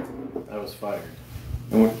 I was fired.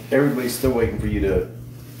 And everybody's still waiting for you to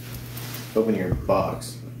open your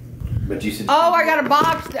box. But you said... Oh, I got a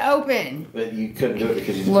box to open. But you couldn't do it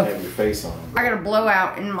because you didn't have your face on. I got a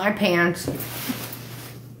blowout in my pants. At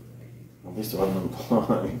least it wasn't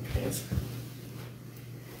blowing pants.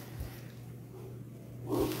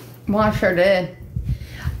 Well, I sure did.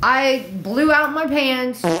 I blew out my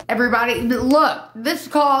pants. Everybody, look, this is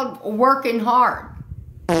called working hard.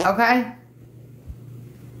 Okay?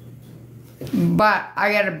 But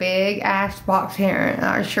I got a big ass box here and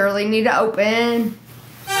I surely need to open.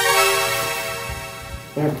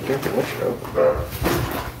 Yeah, be careful what you open.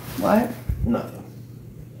 What? Nothing.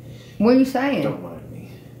 What are you saying? Don't mind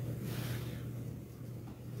me.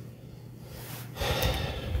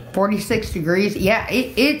 46 degrees. Yeah,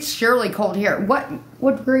 it's surely cold here. What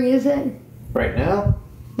degree is it? Right now?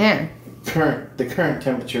 Yeah. The current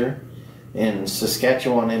temperature in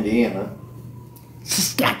Saskatchewan, Indiana.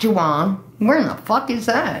 Saskatchewan? Where in the fuck is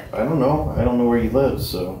that? I don't know. I don't know where you live,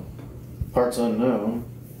 so parts unknown.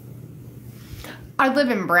 I live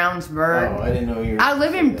in Brownsburg. Oh, I didn't know you were... I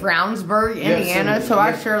live in Brownsburg, Indiana, so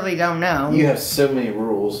I surely don't know. You have so many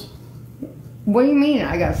rules. What do you mean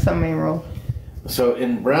I got so many rules? So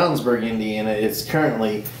in Brownsburg, Indiana, it's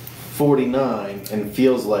currently 49 and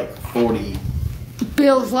feels like 40.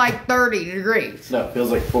 Feels like 30 degrees. No, it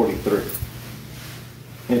feels like 43.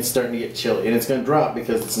 And it's starting to get chilly. And it's going to drop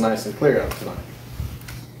because it's nice and clear out tonight.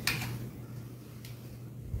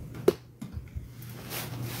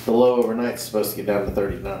 The low overnight is supposed to get down to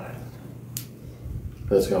 39.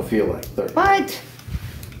 But it's going to feel like 30. What?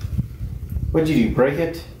 What'd you do? Break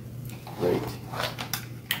it? Great.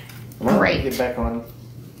 Great. Get back on?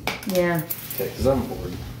 Yeah. Okay, because I'm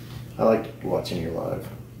bored. I like watching your live.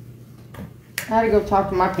 I had to go talk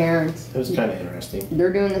to my parents. It was kind of interesting.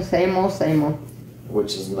 They're doing the same old, same old.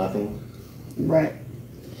 Which is nothing. Right.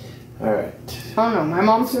 Alright. I don't know. My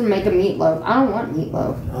mom's going to make a meatloaf. I don't want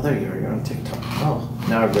meatloaf. Oh, there you are. You're on TikTok. Oh.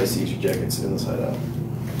 Now everybody sees your jackets inside out.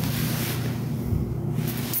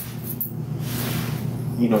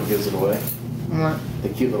 You know what gives it away? What? The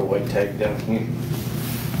cute little white tag down here.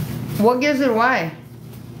 What gives it away?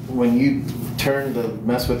 When you turn to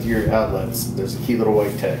mess with your outlets, there's a cute little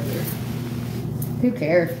white tag there. Who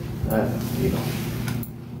cares? I don't know. You don't.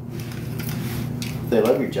 They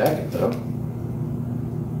love your jacket, though.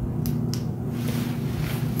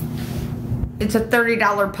 It's a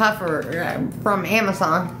 $30 puffer from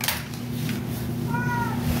Amazon.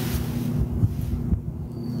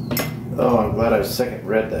 Oh, I'm glad I second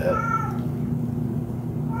read that.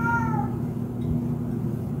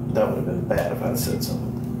 That would have been bad if I'd said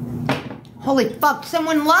something. Holy fuck,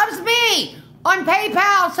 someone loves me! On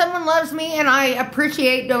PayPal, someone loves me and I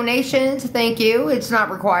appreciate donations. Thank you. It's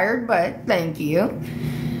not required, but thank you.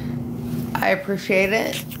 I appreciate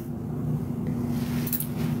it.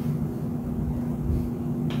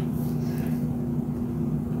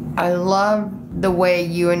 I love the way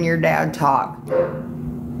you and your dad talk.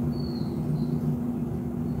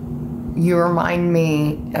 You remind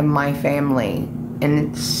me of my family, and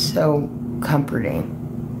it's so comforting.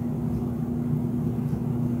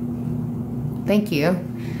 Thank you.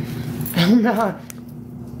 I don't know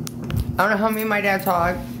how me and my dad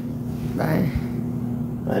talk, but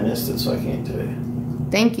I missed it, so I can't tell you.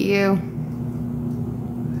 thank you.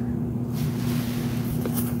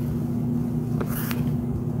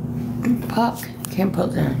 Fuck. Can't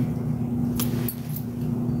put that.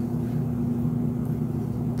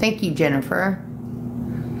 Thank you, Jennifer.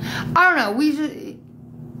 I don't know.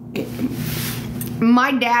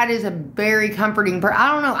 My dad is a very comforting person.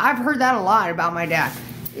 I don't know. I've heard that a lot about my dad.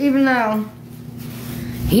 Even though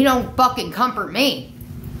he don't fucking comfort me.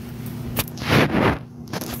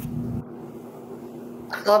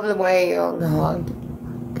 I love the way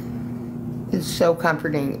it's so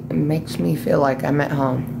comforting. It makes me feel like I'm at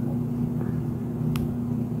home.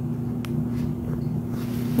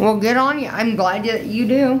 Well, good on you. I'm glad that you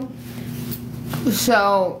do.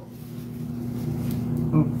 So,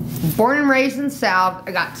 born and raised in the South.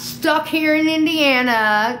 I got stuck here in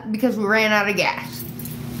Indiana because we ran out of gas.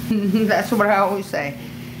 That's what I always say.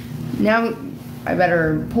 Now, I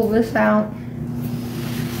better pull this out.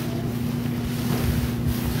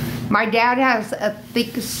 My dad has a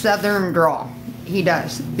thick Southern drawl. He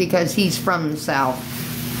does, because he's from the South.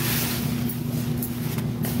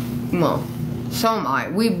 Well, so am I.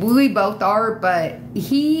 We both are, but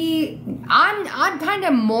I'm kind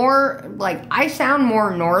of more, like, I sound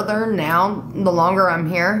more Northern now, the longer I'm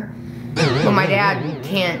here. But my dad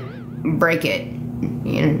can't break it.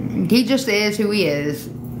 You know, he just is who he is.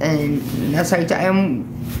 And that's how you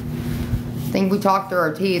I think we talk through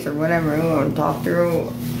our teeth or whatever. We want to talk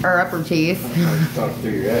through our upper teeth. Talk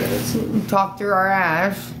through your ass. Talk through our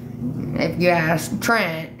ass. If you ask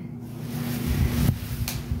Trent.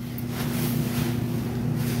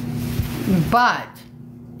 But,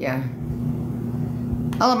 yeah.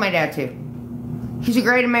 I love my dad too. He's a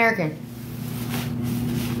great American.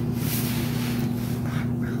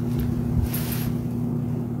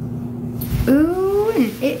 Ooh,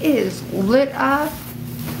 and it is lit up.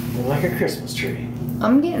 You're like a Christmas tree.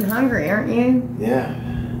 I'm getting hungry, aren't you? Yeah.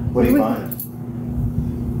 What are you buying?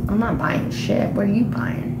 I'm not buying shit. What are you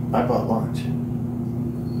buying? I bought lunch.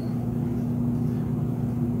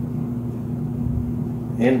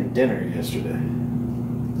 And dinner yesterday.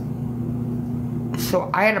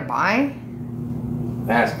 So I had to buy?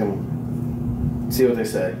 Ask them. See what they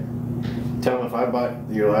say. Tell them if I buy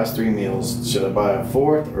your last 3 meals, should I buy a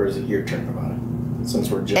 4th or is it your turn to buy? Since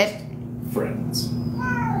we're just friends.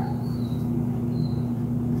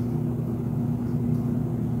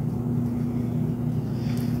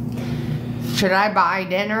 Should I buy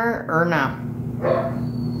dinner or no?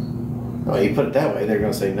 Oh, you put it that way, they're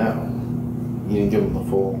going to say no. You didn't give them the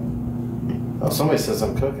full. Oh, somebody says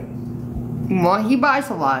I'm cooking. Well, he buys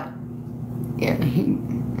a lot. Yeah,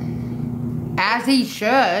 as he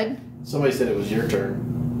should. Somebody said it was your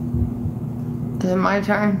turn. Is it my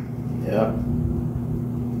turn? Yeah.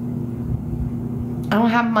 I don't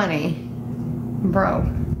have money. I'm broke.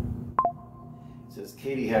 It says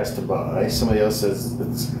Katie has to buy. Somebody else says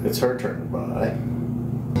it's her turn to buy.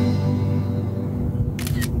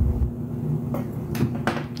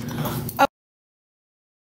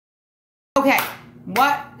 Okay,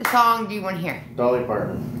 what song do you want to hear? Dolly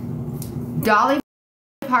Parton. Dolly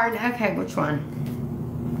Parton? Okay, which one?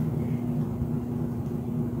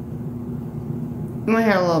 You want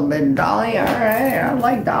to hear a little bit of Dolly? Alright, I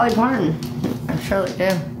like Dolly Parton. I surely do.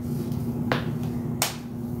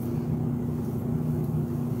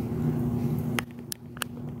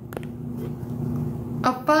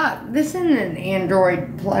 Oh fuck, this isn't an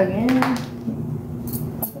Android plug-in.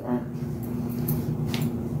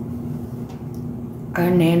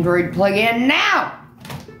 An Android plug-in now!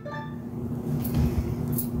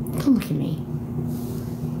 Don't look at me.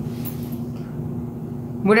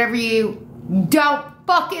 Whatever you... Don't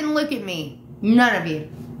fucking look at me. None of you.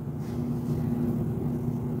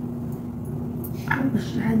 I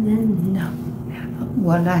wish I didn't know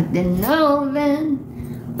what I didn't know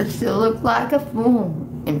then. I still look like a fool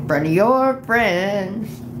in front of your friends.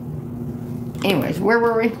 Anyways, where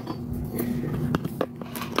were we?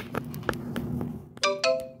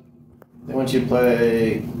 They want you to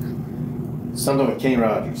play something with Kenny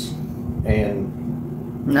Rogers.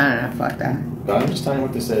 And... No, fuck that. But I'm just telling you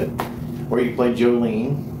what they said. Or you play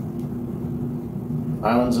Jolene.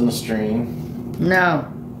 Islands in the Stream. No.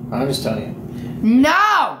 I'm just telling you.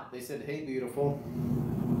 No! They said, hey, beautiful.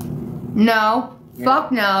 No. Yeah.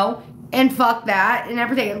 Fuck no. And fuck that and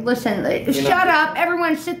everything. Listen, shut up.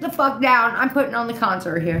 Everyone sit the fuck down. I'm putting on the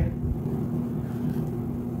concert here.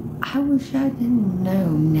 I wish I didn't know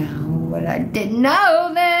now what I didn't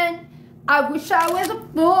know then. I wish I was a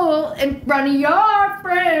fool in front of your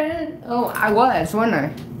friend. Oh, I was, wasn't I?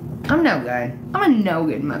 I'm no good. I'm a no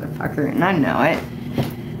good motherfucker, and I know it.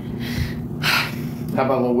 How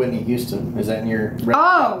about little Whitney Houston? Is that in your...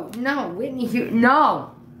 Oh, no, Whitney Houston.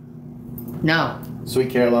 No. No.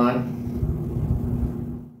 Sweet Caroline?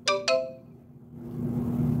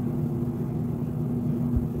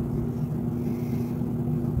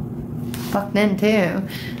 Fuck them too.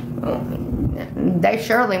 They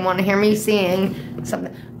surely want to hear me sing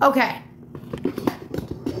something. Okay.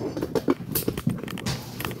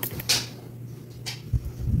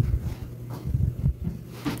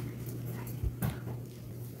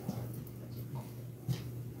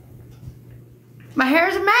 My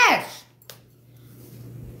hair's a mess.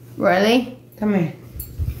 Really? Come here.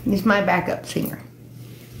 He's my backup singer.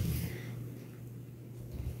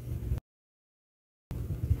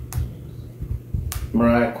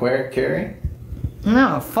 Mariah Carey?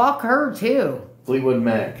 No, fuck her too. Fleetwood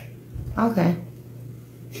Mac. Okay.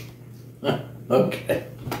 Okay.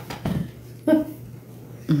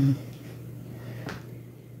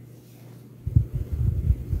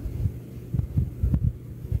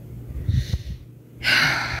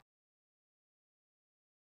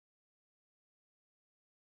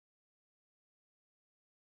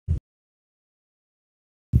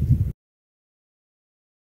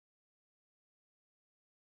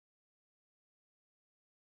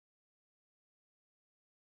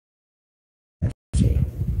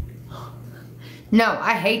 No,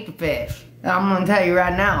 I hate the fish. I'm gonna tell you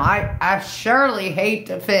right now. I surely hate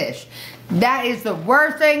the fish. That is the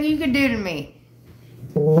worst thing you could do to me.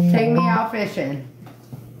 Take me out fishing.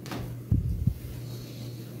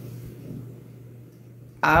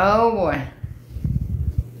 Oh boy.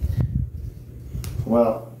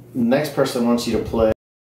 Well, the next person wants you to play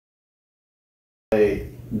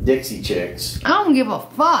Dixie Chicks. I don't give a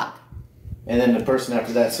fuck. And then the person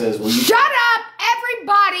after that says, "Will you shut up,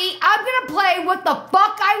 everybody? I'm gonna play what the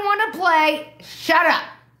fuck I want to play. Shut up."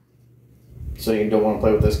 So you don't want to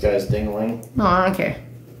play with this guy's ding-a-ling? No, I don't care.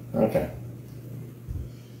 Okay.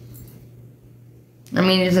 I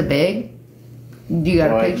mean, is it big? Do you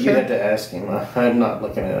got a picture? You have to ask him. I'm not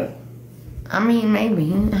looking at it. I mean, maybe.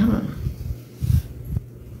 I don't know.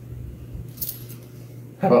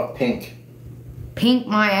 How about Pink? Pink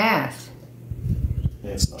my ass.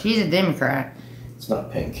 It's not. She's a Democrat. It's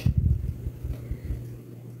not Pink.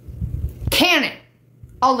 Can it?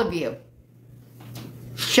 All of you.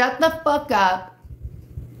 Shut the fuck up.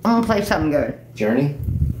 I'm gonna play something good. Journey?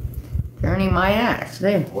 Journey my ass,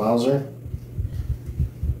 dude. Wowzer?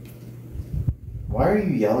 Why are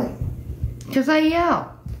you yelling? Because I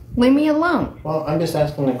yell. Leave me alone. Well, I'm just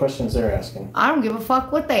asking the questions they're asking. I don't give a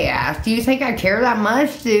fuck what they ask. Do you think I care that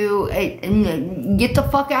much to get the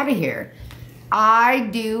fuck out of here? I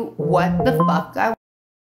do what the fuck I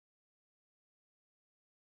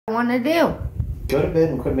want to do. Go to bed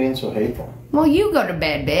and quit being so hateful. Well, you go to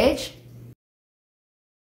bed, bitch.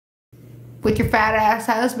 With your fat ass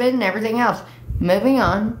husband and everything else. Moving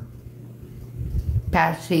on.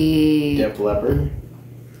 Patsy. Def Leppard.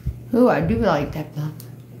 Ooh, I do like Def Leppard.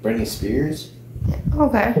 Britney Spears.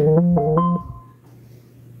 Okay.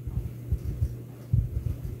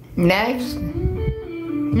 Next.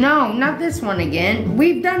 No, not this one again.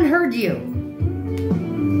 We've done heard you.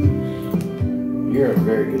 You're a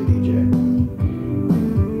very good DJ.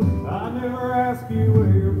 I never ask you where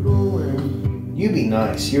you're going. You be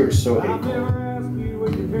nice. You are so I hateful. never ask you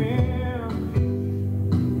what you can.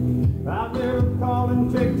 I never call and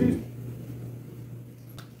check these.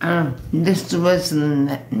 This was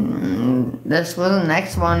the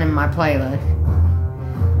next one in my playlist.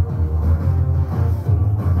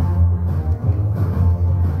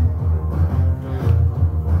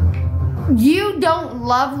 You don't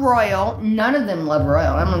love Royal. None of them love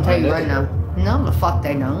Royal. I'm gonna tell you right now. No, the fuck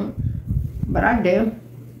they don't. But I do.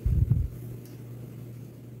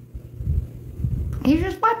 He's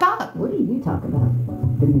just my pup. What are you talking about?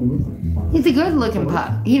 He's a good looking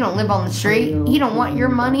pup. He don't live on the street. He don't want your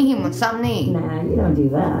money. He wants something to eat. Nah, you don't do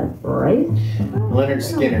that, right? Leonard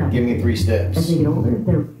Skinner, give me 3 steps. As they get older,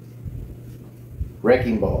 they're...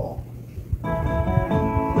 Wrecking Ball.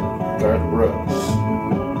 Garth Brooks.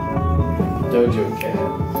 Dojo Cat.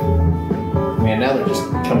 Man, now they're just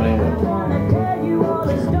coming in with...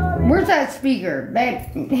 Where's that speaker?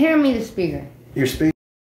 Babe, hand me the speaker. Your speaker?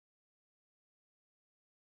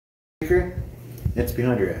 It's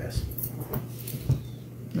behind your ass.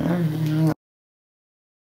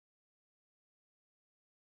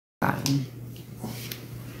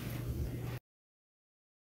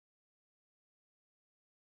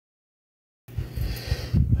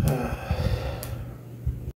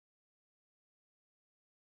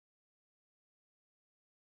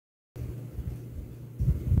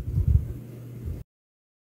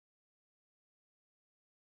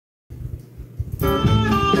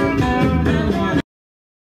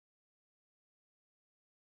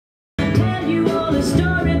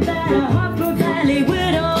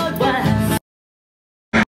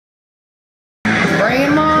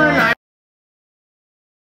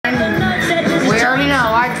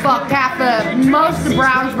 fuck most of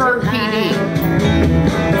Brownsburg PD.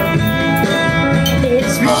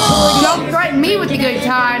 Don't threaten me with a good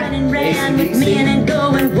time.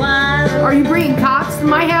 Are you bringing cops to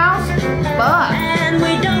my house? Fuck.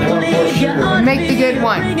 Make the good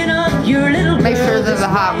one. Make sure they're the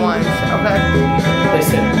hot ones, okay?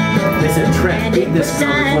 They said, Trent, beat this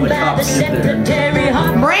girl before the cops get there.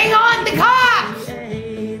 Bring on the cops!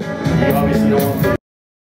 You obviously don't want to.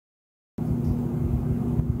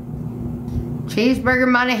 Cheeseburger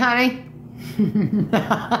money, honey.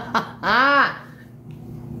 I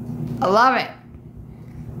love it.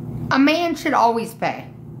 A man should always pay.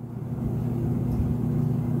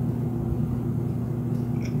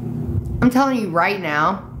 I'm telling you right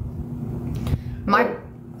now,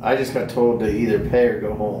 I just got told to either pay or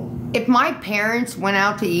go home. If my parents went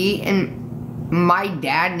out to eat and my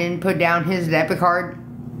dad didn't put down his debit card,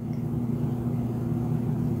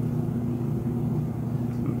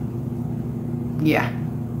 yeah,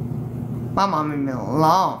 my mom would have been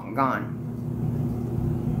long gone.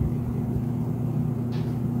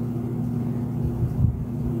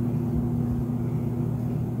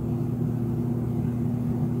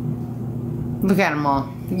 Look at them all.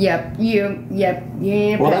 Yep.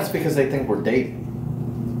 Well, that's because they think we're dating.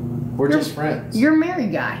 We're just friends. You're a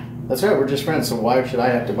married guy. That's right, we're just friends, so why should I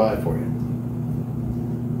have to buy it for you?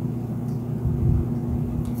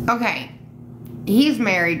 Okay. He's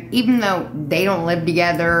married, even though they don't live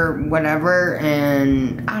together, whatever,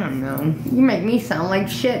 and I don't know. You make me sound like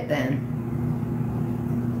shit then.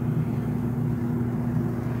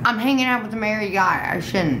 I'm hanging out with a married guy. I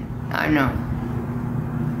shouldn't. I know.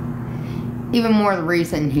 Even more the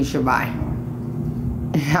reason he should buy.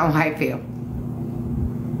 Is how I feel.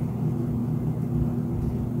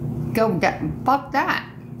 Fuck that.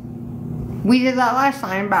 We did that last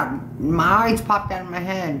time about my eyes popped out of my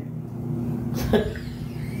head.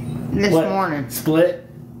 This morning. Split?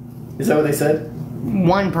 Is that what they said?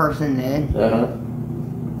 One person did. Uh-huh.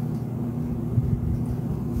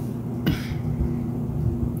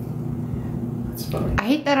 That's funny. I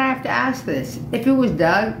hate that I have to ask this. If it was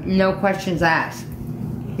Doug, no questions asked.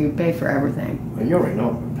 He would pay for everything. Well, you already know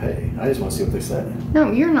I'm gonna pay. I just want to see what they said.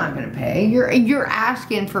 No, you're not gonna pay. You're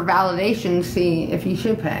asking for validation to see if you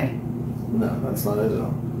should pay. No, that's not it at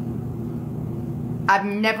all. I've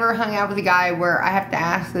never hung out with a guy where I have to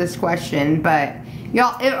ask this question, but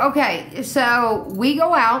y'all, okay, so we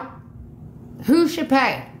go out. Who should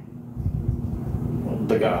pay?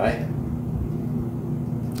 The guy.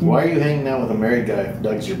 Why are you hanging out with a married guy if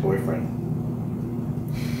Doug's your boyfriend?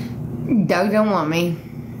 Doug don't want me.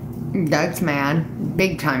 Doug's mad.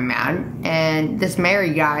 Big time mad. And this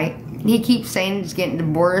married guy, he keeps saying he's getting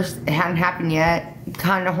divorced. It hasn't happened yet.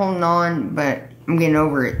 Kind of holding on, but I'm getting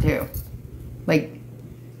over it too. Like,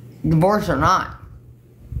 divorce or not.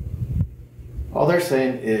 All they're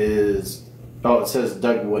saying is, it says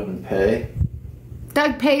Doug wouldn't pay.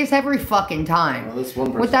 Doug pays every fucking time. Well, this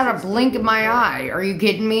one person without a blink of my eye. Are you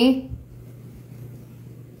kidding me?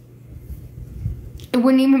 It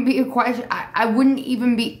wouldn't even be a question. I wouldn't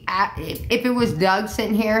even be if it was Doug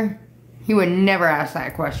sitting here, he would never ask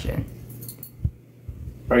that question.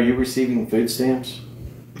 Are you receiving food stamps?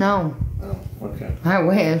 No. Oh, okay. I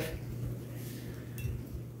wish.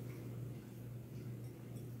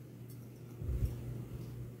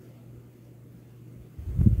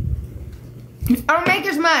 I don't make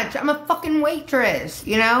as much. I'm a fucking waitress,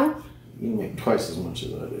 you know? You make twice as much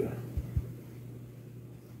as I do.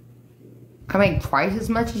 I make twice as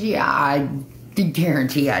much as you? I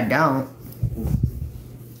guarantee I don't.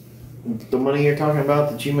 The money you're talking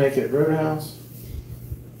about that you make at Roadhouse?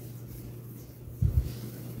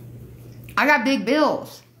 I got big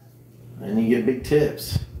bills. And you get big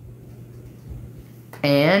tips.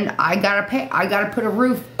 And I gotta pay. I gotta put a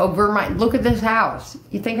roof over my. Look at this house.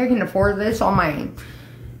 You think I can afford this on my.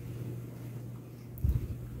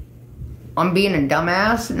 I'm being a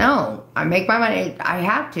dumbass? No. I make my money. I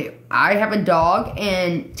have to. I have a dog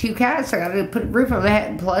and 2 cats. I gotta put a roof over their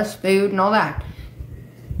head, plus food and all that.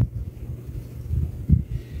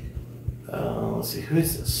 Let's see. Who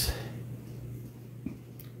is this?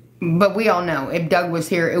 But we all know, if Doug was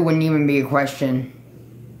here, it wouldn't even be a question.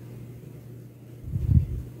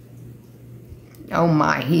 Oh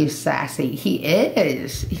my, he is sassy. He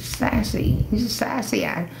is. He's sassy. He's a sassy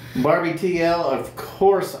guy. Barbie TL, of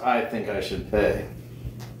course I think I should pay.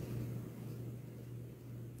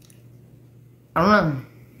 I don't know.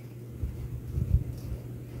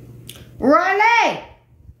 Riley!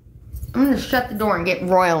 I'm gonna shut the door and get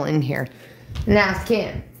Royal in here and ask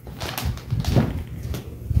him.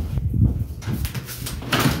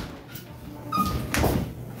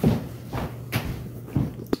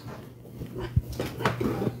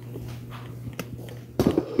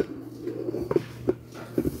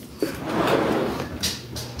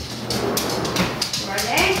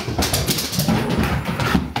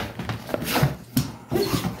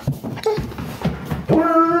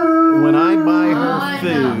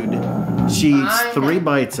 She eats 3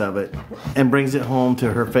 bites of it and brings it home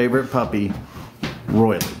to her favorite puppy,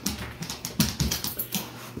 Royally.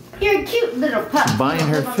 You're a cute little pup. Buying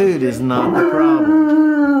her food is not the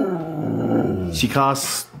problem. She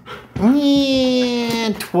costs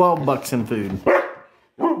 $12 in food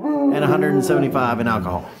and $175 in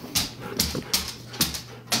alcohol.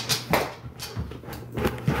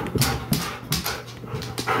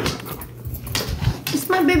 It's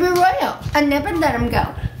my baby Royal. I never let him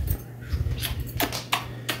go.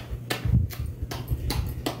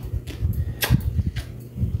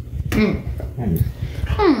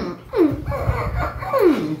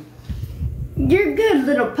 You're a good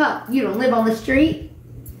little pup. You don't live on the street.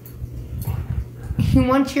 You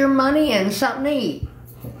want your money and something to eat.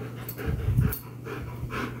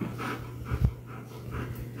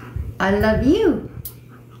 I love you.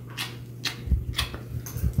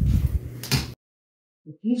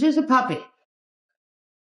 He's just a puppy.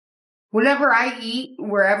 Whatever I eat,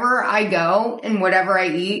 wherever I go, and whatever I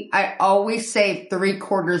eat, I always save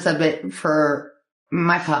 3/4 of it for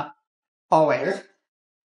my pup. Always.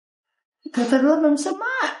 Because I love him so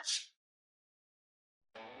much.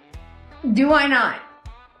 Do I not?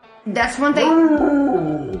 That's one thing.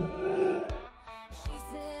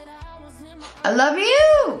 I love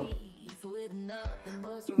you.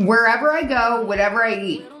 Wherever I go, whatever I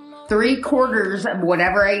eat, 3/4 of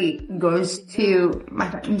whatever I eat goes to my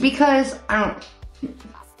pup. Because I don't.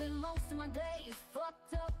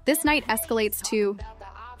 This night escalates to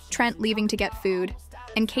Trent leaving to get food,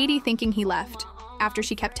 and Katie thinking he left after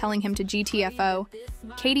she kept telling him to GTFO.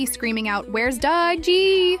 Katie screaming out, "Where's Doug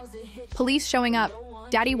G?" Police showing up.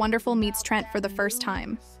 Daddy Wonderful meets Trent for the first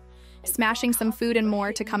time. Smashing some food and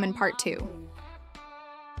more to come in part 2.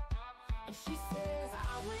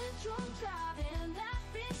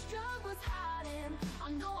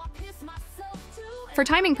 For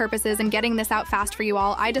timing purposes and getting this out fast for you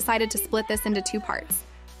all, I decided to split this into 2 parts.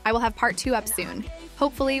 I will have part 2 up soon,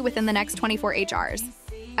 hopefully within the next 24 HRs.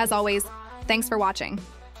 As always, thanks for watching.